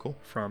Ooh, cool.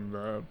 from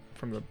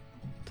the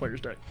player's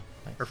deck,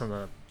 Nice. or from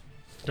the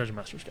Dungeon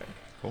Master's deck.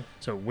 Cool.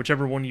 So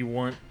whichever one you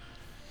want,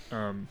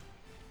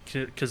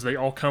 because they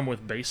all come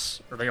with base,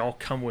 or they all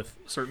come with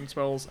certain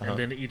spells, Uh-huh. and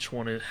then each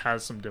one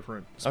has some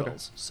different spells. Okay.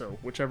 So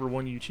whichever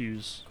one you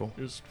choose Cool.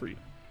 is for you.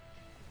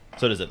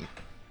 So does it?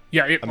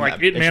 Yeah, it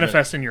instrument-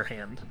 manifests in your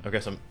hand. Okay,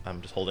 so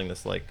I'm just holding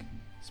this like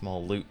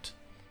small lute.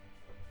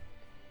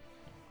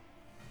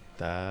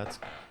 That's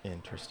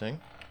interesting.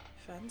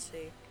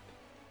 Fancy.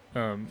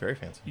 Very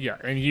fancy. Yeah,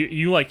 and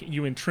you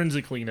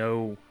intrinsically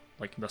know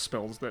like the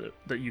spells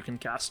that you can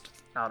cast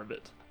out of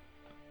it.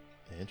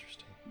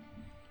 Interesting.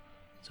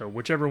 So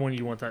whichever one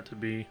you want that to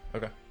be.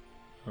 Okay.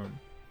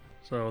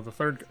 So the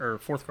third or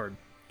fourth card.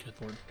 Good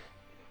lord.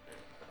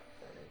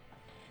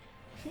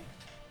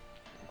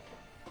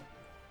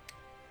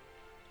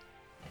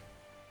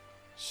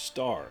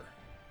 Star.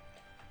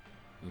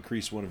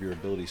 Increase one of your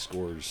ability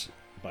scores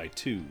by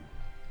 2,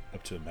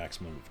 up to a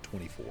maximum of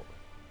 24.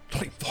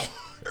 24.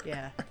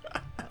 Yeah.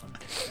 That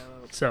one's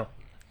dope. So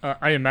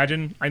I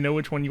imagine I know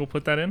which one you'll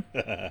put that in.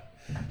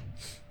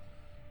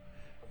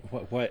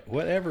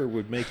 Whatever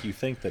would make you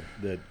think that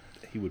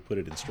he would put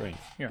it in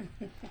strength? Yeah,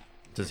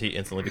 Does he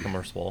instantly become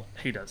more swole?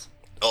 he does.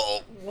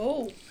 Oh.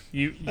 Whoa.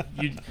 You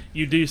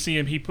do see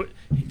him. He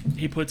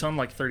puts on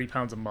like 30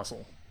 pounds of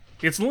muscle.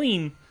 It's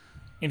lean,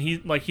 and he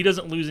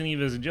doesn't lose any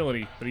of his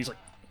agility, but he's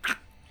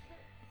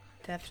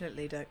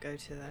Definitely don't go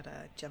to that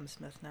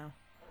gemsmith now.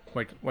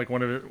 like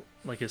one of it,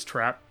 like his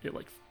trap. It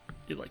like-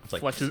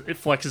 flexes. It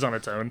flexes on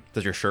its own.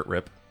 Does your shirt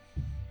rip?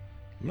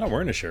 I'm not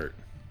wearing a shirt.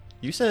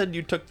 You said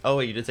you took. Oh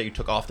wait, you did say you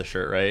took off the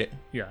shirt, right?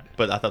 Yeah.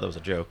 But I thought that was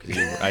a joke. 'Cause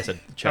I said.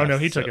 Chest, Oh no,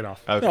 he took it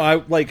off. Okay. No, I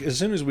like as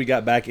soon as we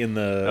got back in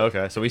the.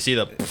 Okay, so we see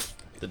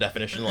the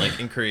definition like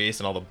increase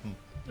and all the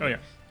Oh yeah.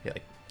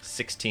 like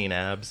 16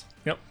 abs.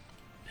 Yep.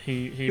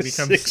 He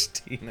becomes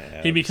 16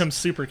 abs. he becomes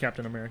Super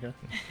Captain America.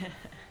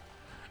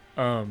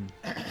 And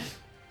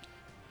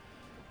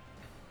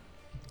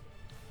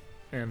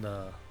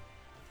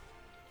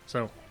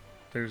so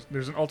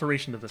there's an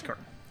alteration to this card.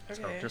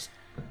 So Okay. just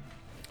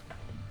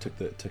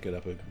took it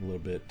up a little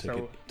bit.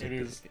 Took it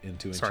is in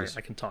 2 sorry, inches.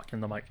 I can talk in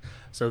the mic.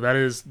 So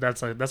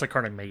that's a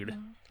card I made.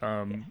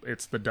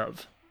 It's the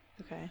Dove.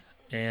 Okay.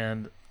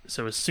 And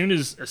so as soon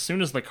as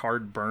the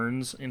card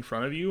burns in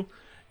front of you,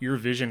 your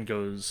vision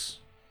goes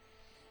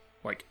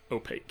like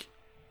opaque.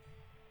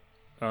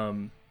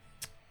 And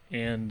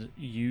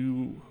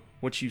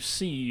what you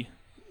see,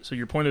 so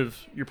your point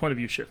of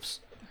view shifts.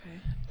 Okay.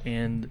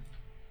 And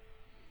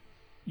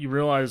you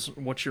realize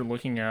what you're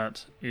looking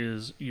at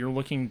is you're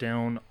looking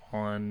down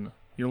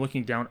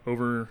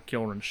over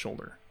Kilren's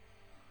shoulder.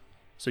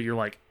 So you're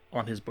like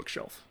on his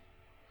bookshelf.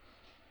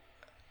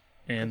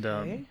 And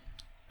Okay.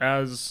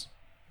 as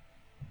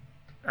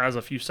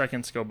a few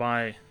seconds go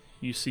by,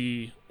 you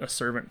see a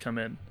servant come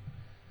in,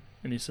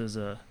 and he says,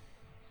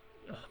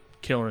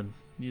 Kilren,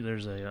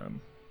 there's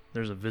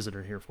a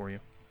visitor here for you.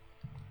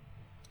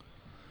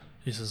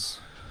 He says,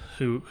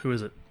 who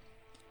is it?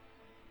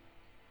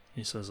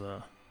 He says,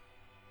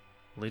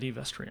 Lady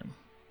Vestrian.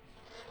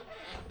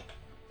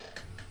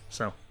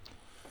 So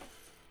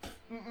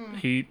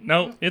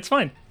no, it's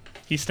fine.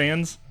 He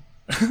stands.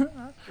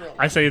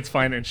 I say it's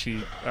fine, and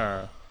she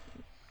her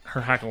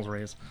hackles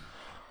raise.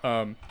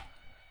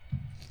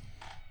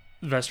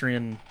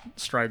 Vestrian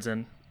strides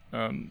in.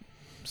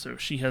 So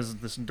she has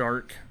this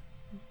dark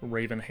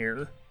raven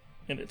hair,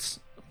 and it's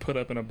put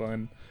up in a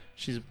bun.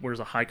 She wears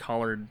a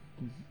high-collared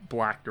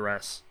black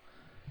dress.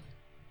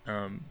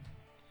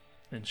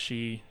 And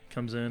she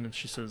comes in and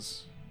she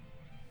says,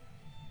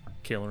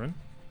 Kilren.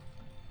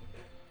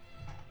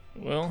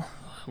 Well,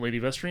 Lady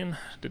Vestrian,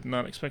 did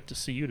not expect to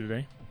see you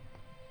today.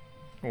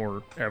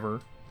 Or ever.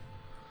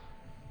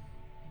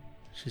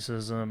 She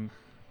says,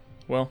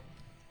 well,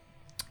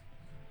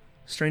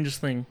 strangest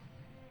thing,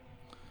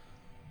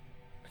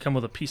 I come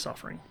with a peace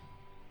offering.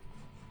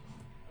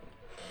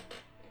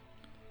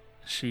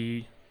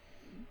 She,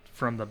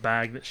 from the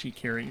bag that she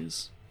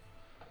carries,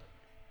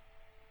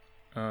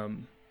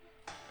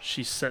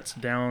 she sets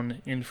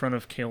down in front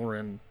of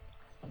Kilren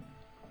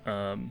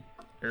a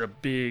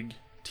big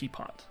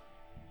teapot.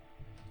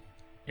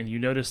 And you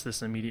notice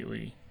this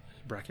immediately,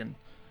 Bracken.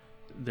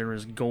 There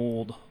is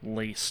gold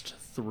laced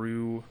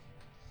through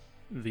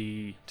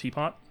the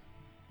teapot.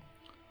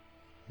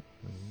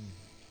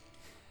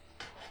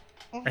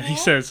 And he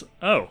says,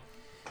 oh,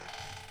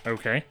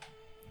 okay.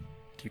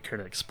 Do you care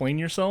to explain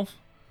yourself?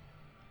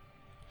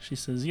 She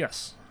says,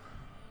 yes.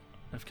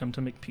 I've come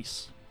to make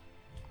peace.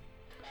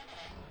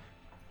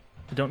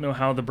 I don't know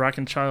how the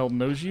Bracken child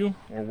knows you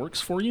or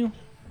works for you,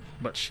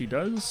 but she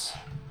does.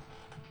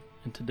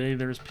 And today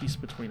there is peace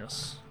between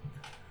us.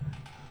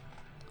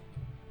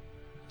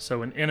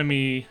 So an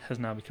enemy has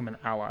now become an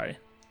ally.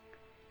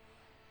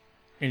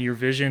 And your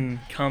vision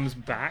comes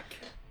back.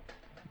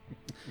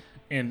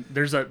 And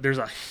there's a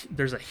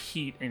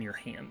heat in your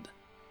hand.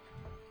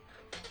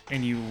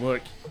 And you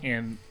look,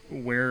 and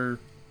where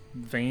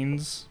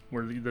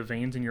the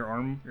veins in your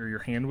arm or your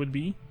hand would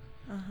be,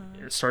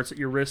 it starts at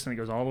your wrist and it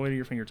goes all the way to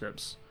your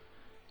fingertips.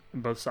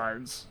 On both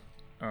sides,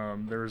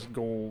 there's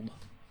gold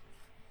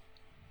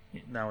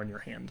now in your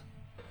hand.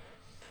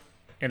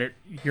 And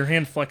your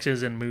hand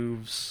flexes and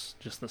moves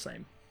just the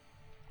same.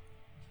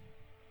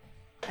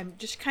 I'm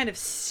just kind of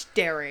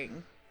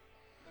staring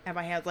at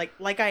my hands,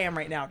 like I am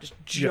right now, just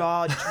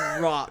jaw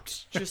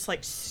dropped, just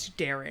like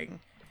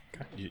staring.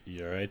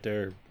 You're right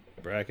there,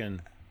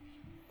 Bracken.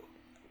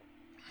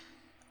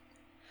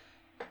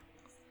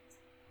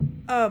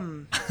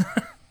 I'm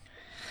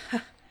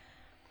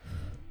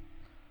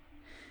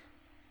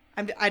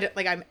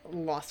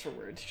lost for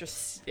words,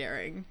 just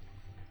staring.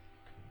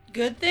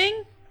 Good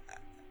thing?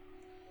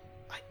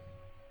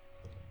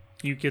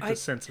 You get the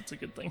sense it's a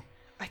good thing.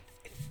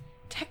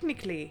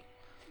 Technically,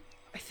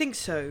 I think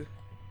so.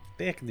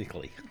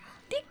 Technically.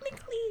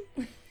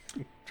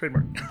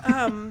 Trademark.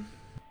 I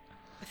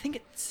think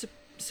it's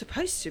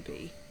supposed to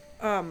be.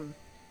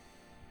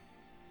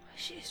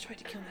 She has tried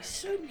to kill me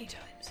so many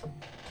times.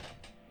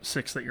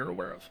 6 that you're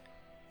aware of.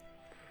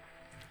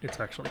 It's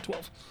actually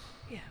 12.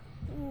 Yeah.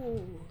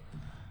 Ooh.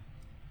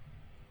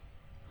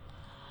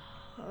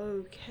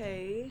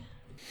 Okay.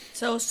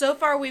 So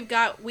far we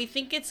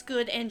think it's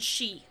good and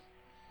she.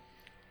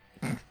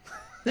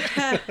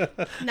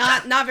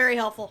 Not very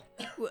helpful.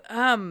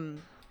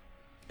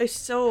 I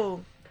saw,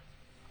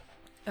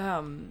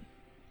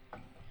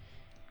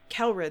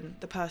 Kelrin,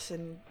 the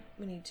person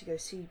we need to go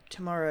see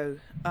tomorrow,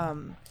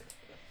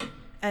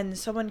 and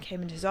someone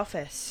came into his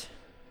office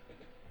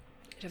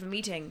to have a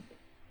meeting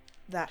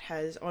that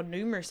has, on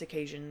numerous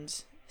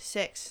occasions,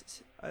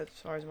 6, as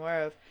far as I'm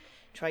aware of,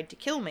 tried to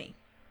kill me.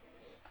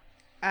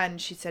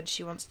 And she said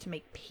she wants to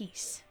make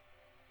peace.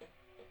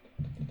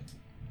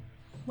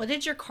 What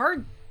did your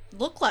card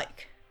look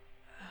like?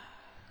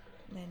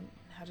 And then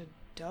had a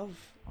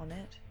dove on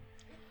it.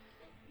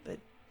 But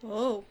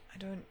Oh. I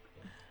don't...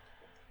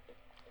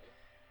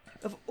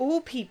 Of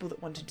all people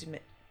that wanted to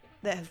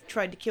that have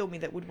tried to kill me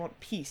that would want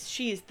peace,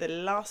 she is the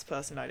last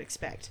person I'd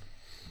expect.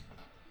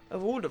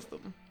 Of all of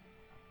them.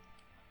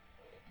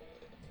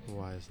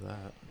 Why is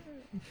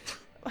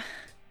that?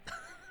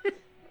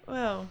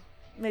 Well,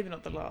 maybe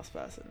not the last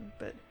person,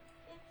 but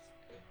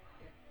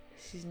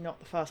she's not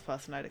the first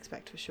person I'd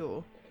expect for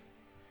sure.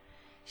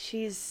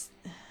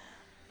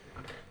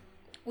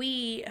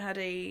 We had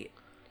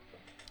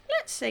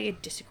let's say a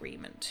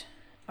disagreement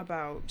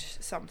about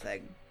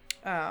something.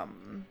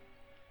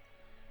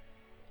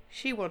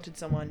 She wanted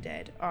someone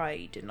dead.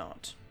 I did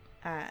not.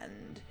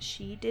 And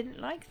she didn't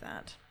like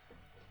that.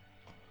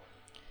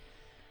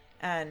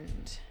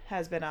 And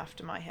has been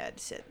after my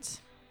head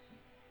since.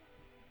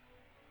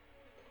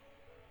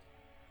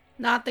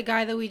 Not the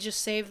guy that we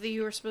just saved that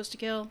you were supposed to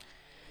kill?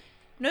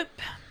 Nope.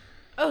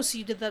 Oh, so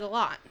you did that a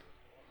lot.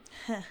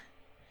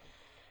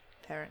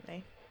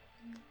 Apparently.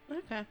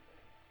 Okay.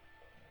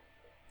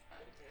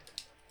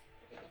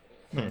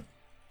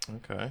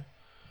 Okay.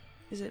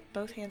 Is it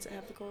both hands that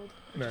have the gold?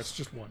 No, it's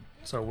just one.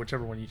 So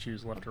whichever one you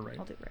choose, left or right.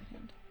 I'll do right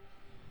hand.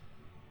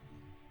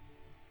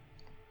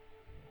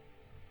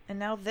 And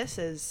now this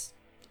is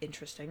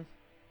interesting.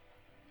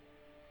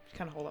 Just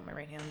kind of hold up my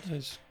right hand.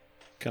 It's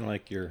kind of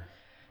like your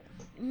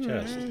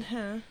chest.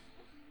 Mm-hmm.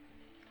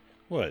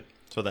 What?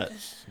 So that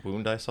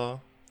wound I saw. I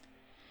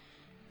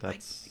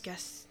That's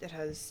guess it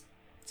has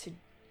to.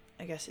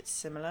 I guess it's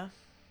similar,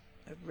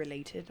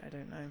 related. I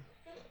don't know.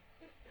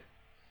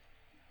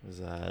 is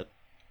that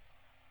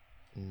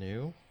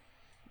new?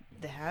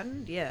 The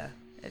hand, yeah,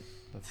 it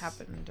That's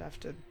happened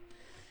after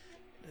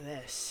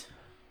this.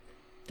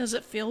 Does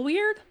it feel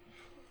weird?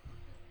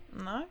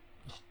 No,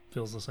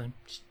 Feels the same.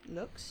 just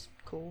looks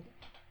cool.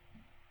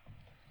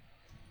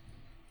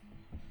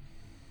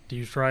 Do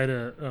you try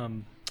to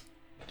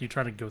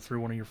go through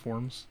one of your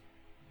forms?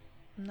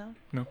 No,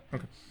 No.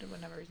 Okay. there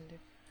would never reason to.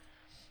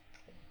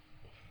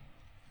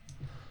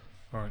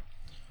 All right.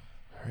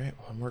 all right.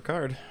 One more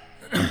card.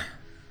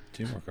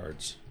 2 more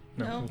cards.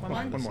 No, one one.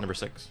 more. This One is more. number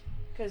 6.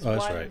 Because Oh,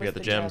 that's one right. was We got the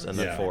gems and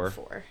then Yeah. 4.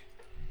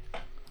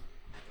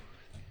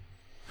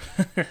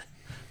 This is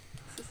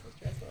so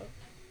stressful.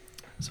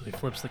 So he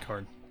flips the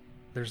card.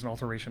 There's an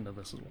alteration to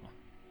this as well.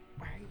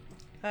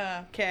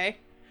 Okay.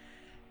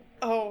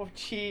 Oh,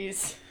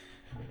 jeez.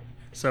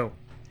 So,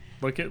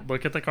 look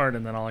at the card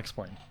and then I'll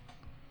explain.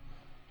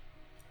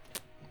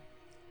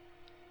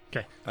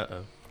 Okay.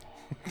 Uh-oh.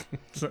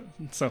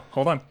 So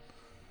hold on.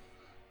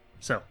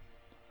 So,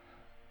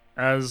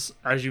 as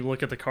you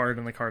look at the card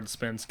and the card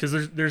spins,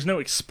 because there's no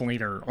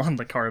explainer on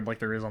the card like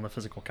there is on the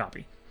physical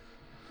copy.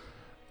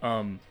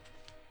 So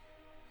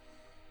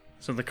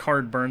the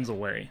card burns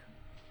away,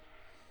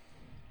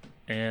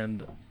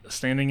 and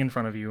standing in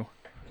front of you,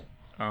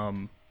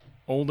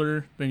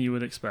 older than you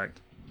would expect,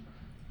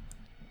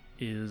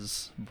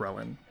 is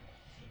Brelin.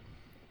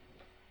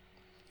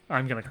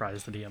 I'm gonna cry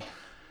as the DM.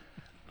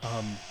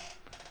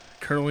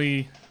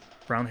 Curly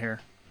brown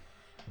hair.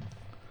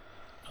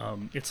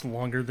 It's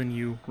longer than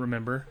you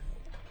remember.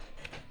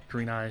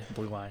 Green eye,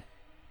 blue eye.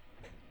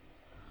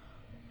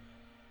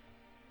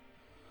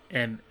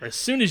 And as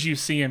soon as you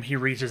see him, he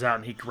reaches out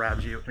and he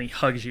grabs you and he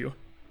hugs you.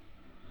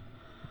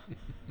 I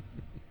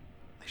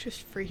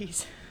just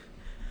freeze.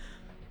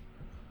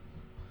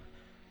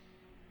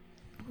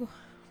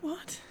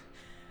 What?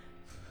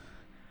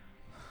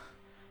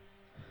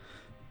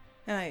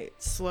 And I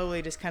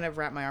slowly just kind of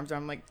wrap my arms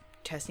around him, like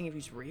testing if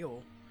he's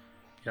real.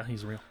 Yeah,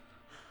 he's real.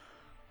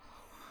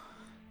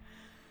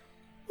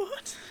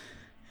 What?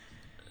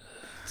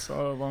 It's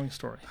a long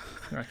story.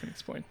 I can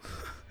explain.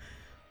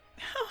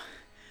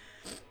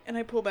 And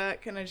I pull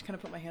back and I just kind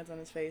of put my hands on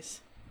his face.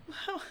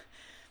 Wow.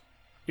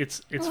 It's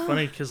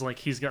funny because like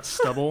he's got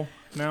stubble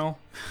now.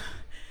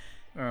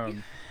 How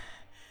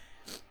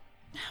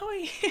are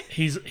you?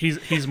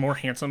 He's more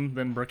handsome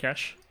than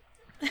Brakesh.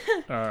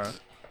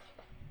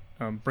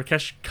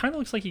 Brakesh kind of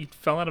looks like he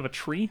fell out of a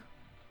tree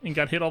and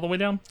got hit all the way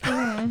down.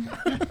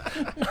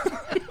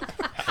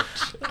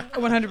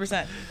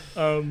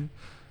 100%.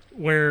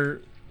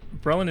 Where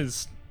Brelin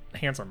is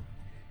handsome.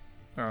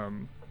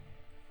 And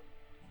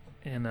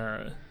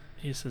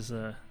he says,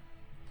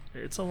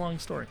 it's a long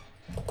story.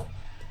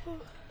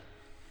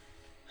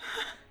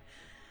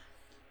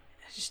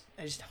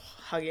 I just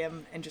hug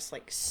him and just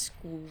like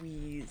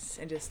squeeze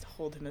and just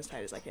hold him as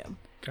tight as I can.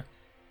 Okay.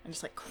 I'm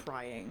just like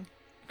crying.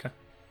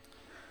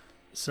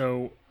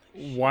 So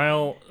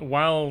while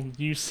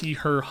you see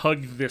her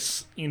hug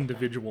this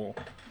individual,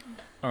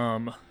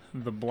 the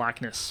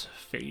blackness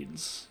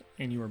fades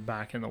and you are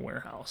back in the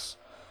warehouse.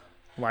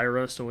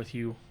 Lyra is still with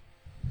you.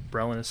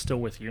 Brelin is still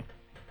with you.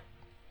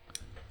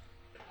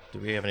 Do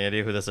we have any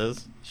idea who this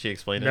is? She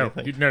explained No,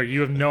 anything?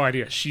 you have no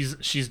idea. She's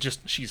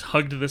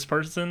hugged this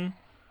person.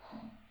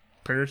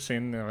 I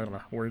don't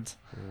know words.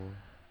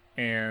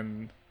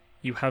 And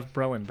you have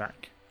Brelin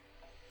back.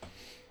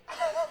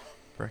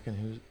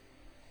 Brecken,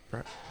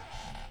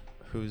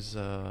 who is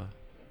this?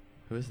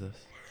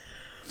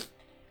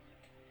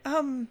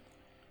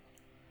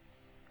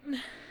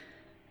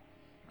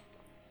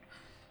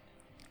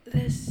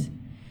 This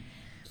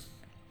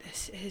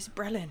is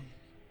Brelin.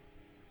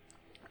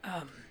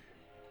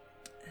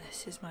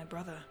 This is my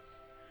brother.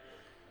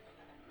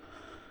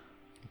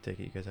 I take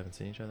it you guys haven't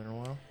seen each other in a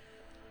while?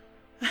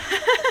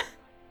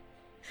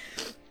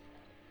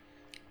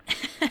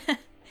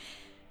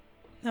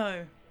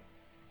 No.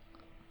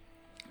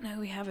 No,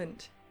 we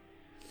haven't.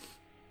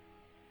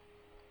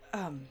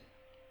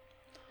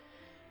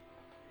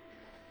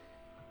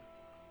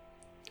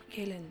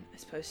 Galen, I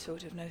suppose,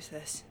 sort of knows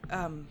this.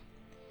 How would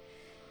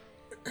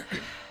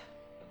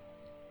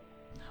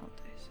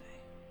I say?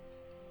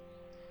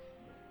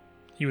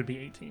 He would be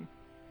 18.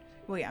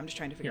 Well, yeah, I'm just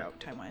trying to figure Yeah. out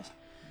time-wise.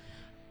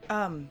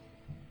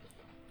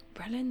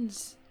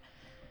 Brelin's...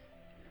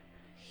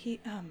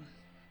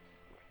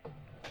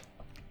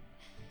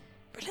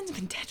 Brelin's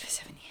been dead for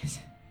 7 years.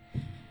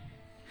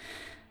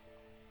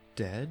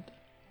 Dead?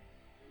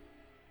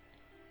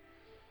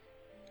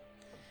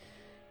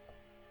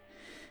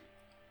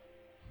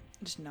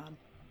 Just nod.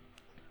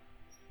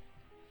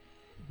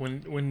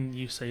 When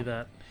you say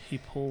that, he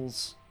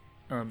pulls.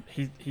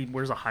 He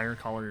wears a higher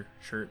collar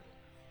shirt,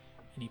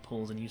 and he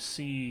pulls, and you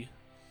see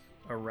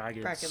a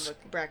ragged.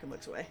 Bracken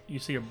looks away. You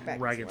see a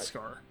Bracken's ragged what?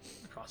 scar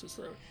across his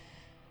throat.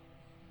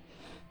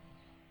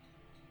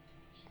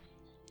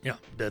 Yeah,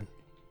 dead.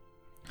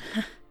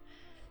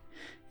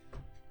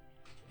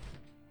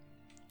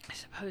 I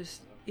suppose,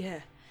 yeah.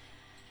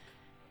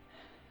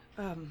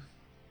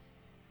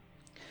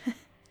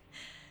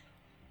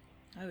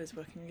 I was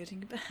working on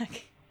getting it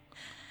back.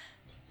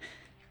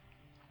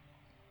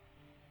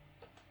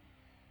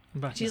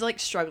 Back She's now. like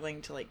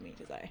struggling to like me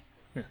to say.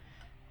 He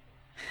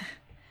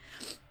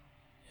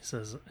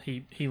says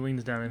he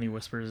leans down and he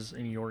whispers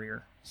in your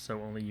ear,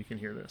 so only you can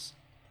hear this.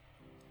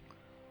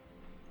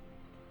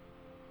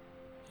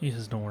 He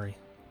says, "Don't worry.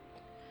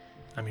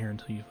 I'm here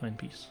until you find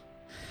peace.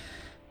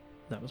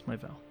 That was my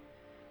vow."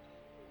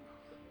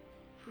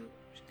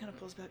 She kind of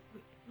pulls back.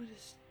 What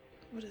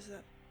does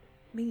that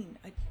mean?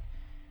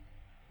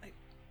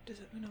 Does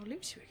that mean I'll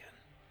lose you again?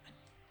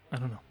 I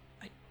don't know.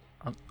 I-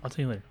 I'll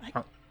tell you later.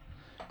 I-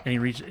 And he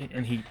reaches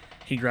and he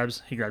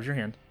grabs your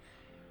hand.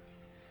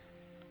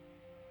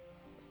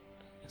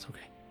 It's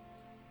okay.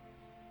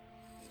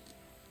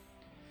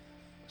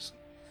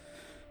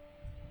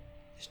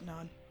 Just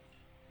nod.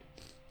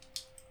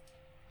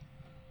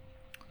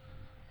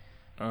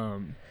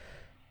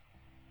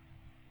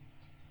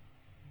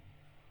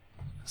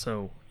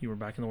 So you were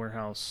back in the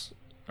warehouse.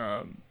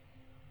 For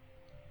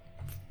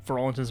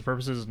all intents and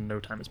purposes, no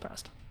time has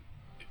passed.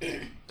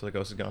 So the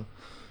ghost is gone?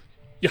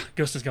 Yeah,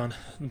 Ghost is gone.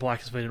 The black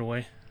has faded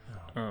away.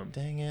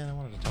 Dang it, I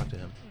wanted to talk to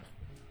him.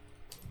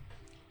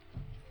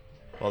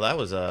 Well, that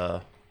was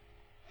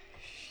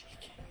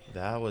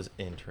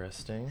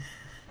interesting.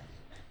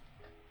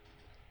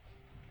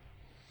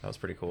 That was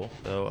pretty cool.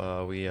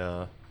 Though we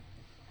met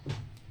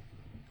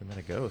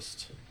a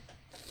ghost.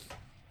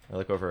 I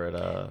look over at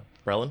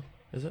Brelin,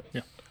 is it?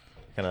 Yeah.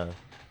 Kind of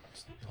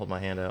hold my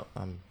hand out.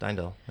 I'm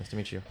Dindel. Nice to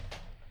meet you.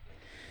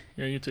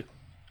 Yeah, you too.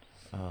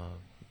 Your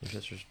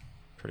sister's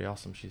pretty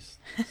awesome. She's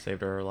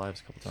saved our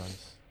lives a couple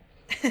times.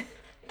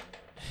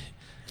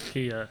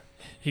 He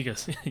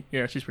goes,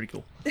 yeah, she's pretty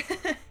cool.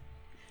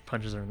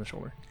 Punches her in the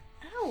shoulder.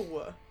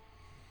 Ow!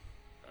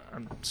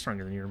 I'm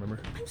stronger than you, remember?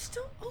 I'm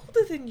still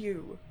older than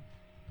you.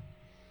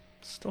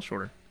 Still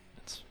shorter.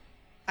 It's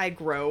I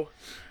grow.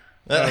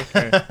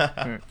 okay.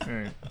 All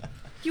right.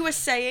 You were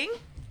saying?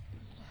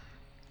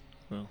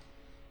 Well,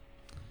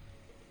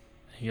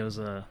 he goes,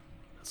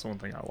 that's the one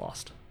thing I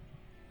lost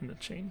in the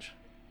change.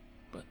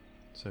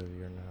 So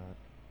you're not.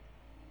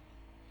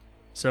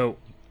 So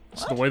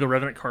the What? way the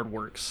Revenant card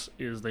works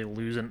is they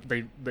lose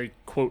they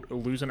quote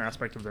lose an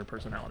aspect of their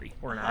personality,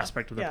 or an Uh-huh.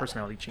 aspect of their Yeah.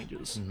 personality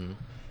changes. Mm-hmm.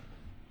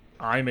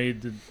 I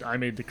made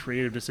the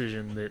creative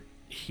decision that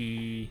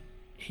he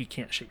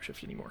can't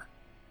shapeshift anymore.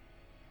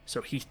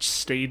 So he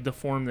stayed the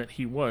form that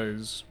he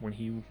was when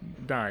he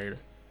died,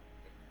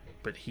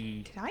 but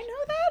he Did I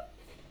know that?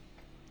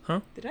 Huh?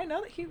 Did I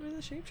know that he was a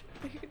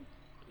shapeshifter? Like,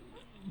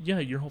 yeah,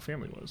 your whole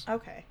family was.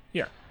 okay.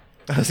 Yeah.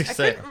 I was I gonna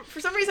say. couldn't, for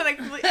some reason, I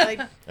completely like.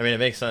 I mean, it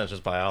makes sense,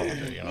 just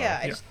biology. You know? Yeah.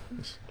 I Yeah. just,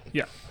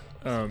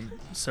 Yeah.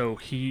 So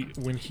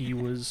when he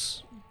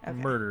was Okay.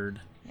 murdered,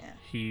 yeah.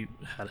 he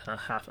had a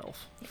half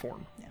elf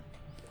form. Yeah.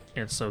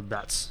 And so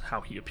that's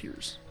how he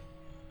appears.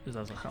 Is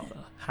as a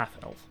half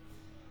elf.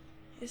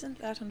 Isn't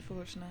that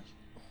unfortunate?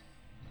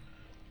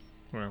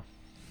 Well.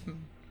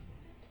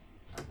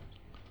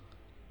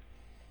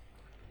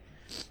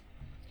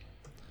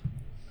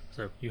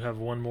 So you have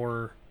one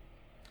more.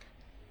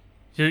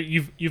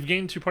 You've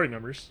gained 2 party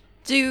members.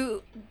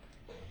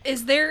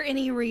 Is there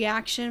any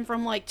reaction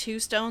from like Two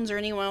Stones or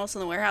anyone else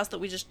in the warehouse that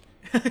we just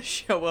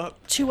Show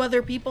up. 2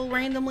 other people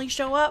randomly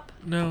show up?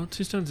 No,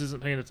 Two Stones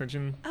isn't paying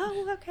attention.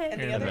 Oh, okay.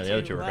 And And the other the two,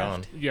 other two were gone.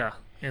 left. Yeah,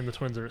 and the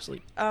twins are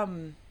asleep.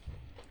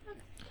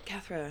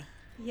 Cathra.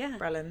 Yeah.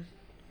 Brelin.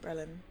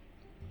 Cathra.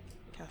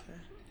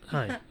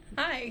 Hi,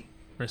 Hi.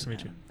 nice to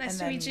meet you. Nice And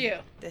to meet then you.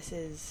 This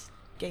is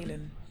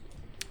Galen.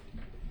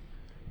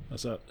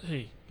 What's up?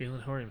 Hey,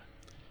 Galen, how are you?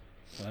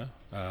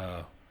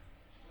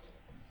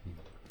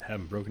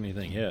 Haven't broken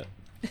anything yet.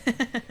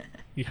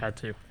 You had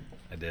to.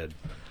 I did.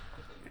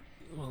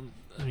 Well,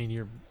 I mean,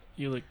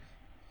 you look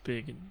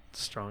big and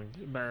strong.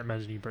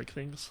 Imagine you break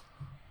things.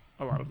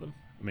 A lot of them.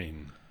 I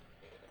mean,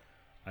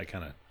 I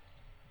kind of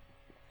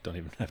don't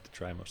even have to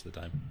try most of the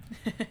time.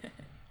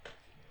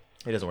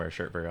 He doesn't wear a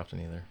shirt very often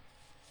either.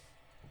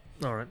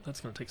 All right, that's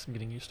going to take some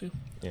getting used to.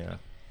 Yeah.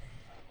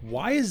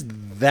 Why is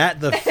that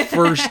the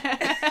first?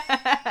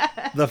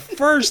 The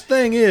first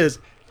thing is,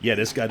 yeah,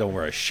 this guy don't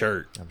wear a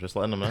shirt. I'm just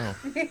letting him know.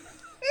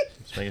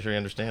 Just making sure he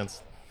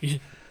understands.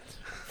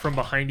 From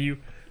behind you,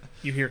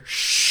 you hear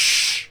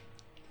shh,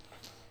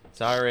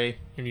 Sorry.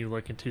 and you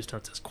look, and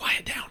Tombstone says,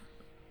 "Quiet down.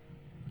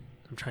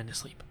 I'm trying to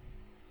sleep."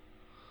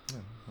 Oh,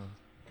 well,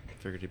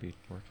 figured he'd be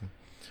working.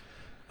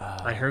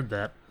 I heard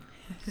that.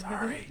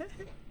 Sorry.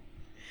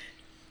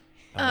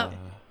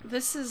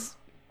 This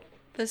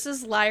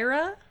is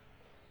Lyra.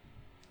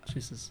 She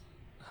says,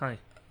 "Hi,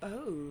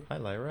 Oh. Hi,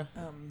 Lyra.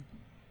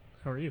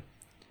 how are you?"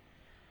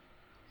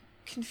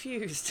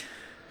 Confused.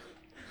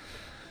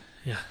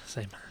 Yeah,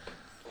 same.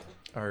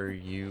 Are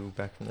you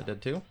back from the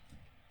dead too?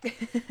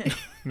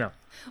 No,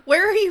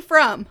 Where are you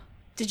from?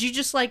 Did you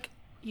just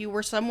you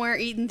were somewhere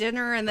eating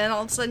dinner and then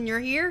all of a sudden you're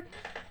here?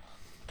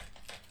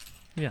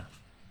 yeah.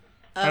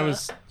 I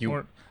was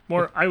You-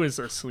 I was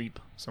asleep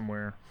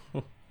somewhere.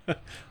 I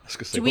was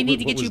gonna say, Do we what- need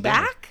to what get was you dinner?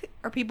 back?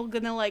 Are people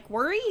gonna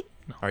worry?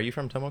 Are you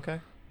from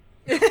Tomokai?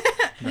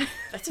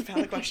 That's a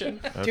valid question.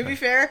 Okay. To be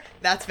fair,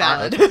 that's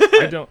valid.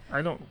 I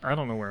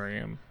don't know where I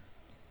am.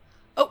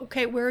 Oh,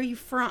 okay. Where are you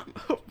from?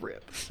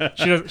 Rip.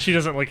 She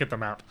doesn't look at the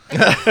map.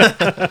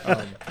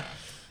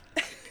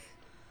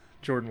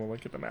 Jordan will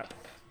look at the map.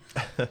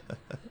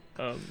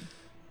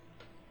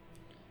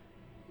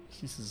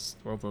 She says,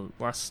 "Well, the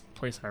last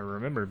place I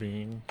remember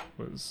being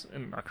was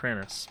in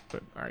Akranus,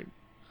 but I'm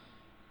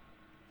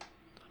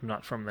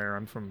not from there.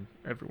 I'm from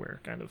everywhere,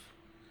 kind of."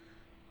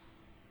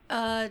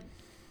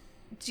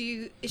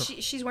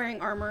 She's wearing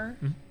armor.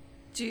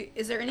 Mhm.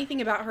 Is there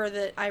anything about her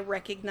that I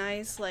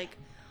recognize, like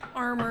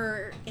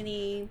armor,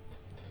 any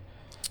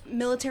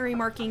military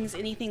markings,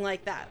 anything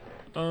like that?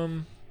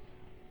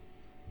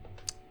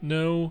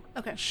 No.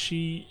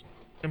 Okay.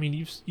 I mean,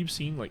 you've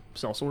seen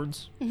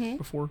sellswords Mhm.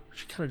 before.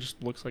 She kind of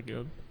just looks like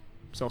a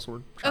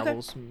sellsword. Okay.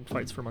 Travels and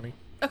fights for money.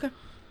 Okay.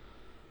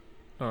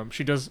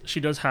 She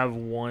does have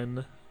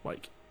one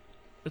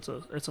it's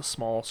a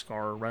small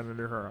scar right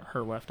under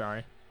her left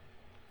eye.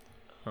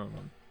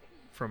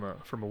 From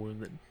a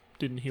wound that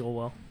didn't heal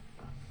well.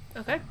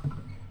 Okay.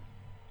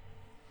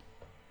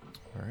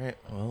 All right.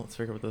 Well, let's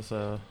figure out what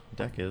this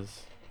deck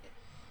is.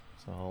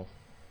 So I'll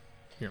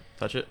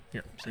touch it.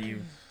 Yeah. So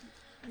you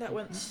That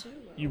went so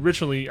well.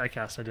 ritually I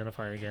cast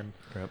Identify again.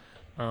 Yep.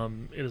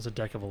 It is a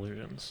deck of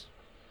illusions.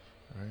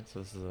 All right. So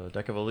this is a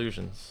deck of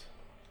illusions.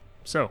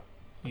 So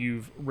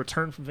you've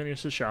returned from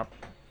Phineas's shop.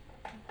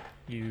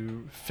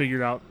 You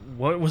figured out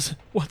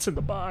what's in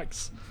the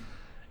box.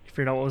 You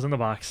figured out what was in the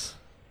box,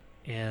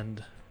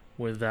 and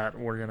with that,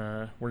 we're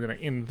gonna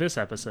end this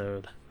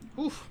episode.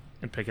 Oof.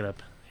 And pick it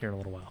up here in a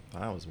little while.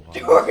 That was wild.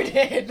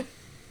 Jordan.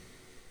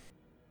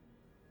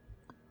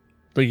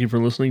 Thank you for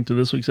listening to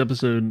this week's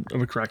episode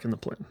of A Crack in the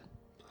Plan.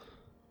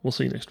 We'll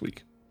see you next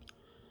week.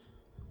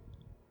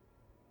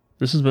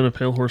 This has been a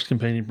Pale Horse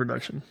Companion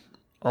production.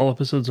 All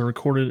episodes are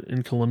recorded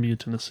in Columbia,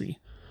 Tennessee.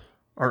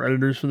 Our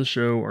editors for the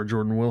show are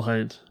Jordan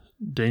Wilhite,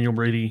 Daniel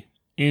Brady,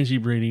 Angie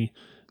Brady,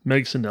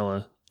 Meg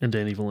Sandella, and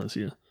Danny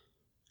Valencia.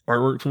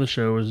 Artwork for the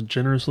show is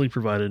generously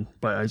provided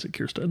by Isaac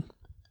Kierstead.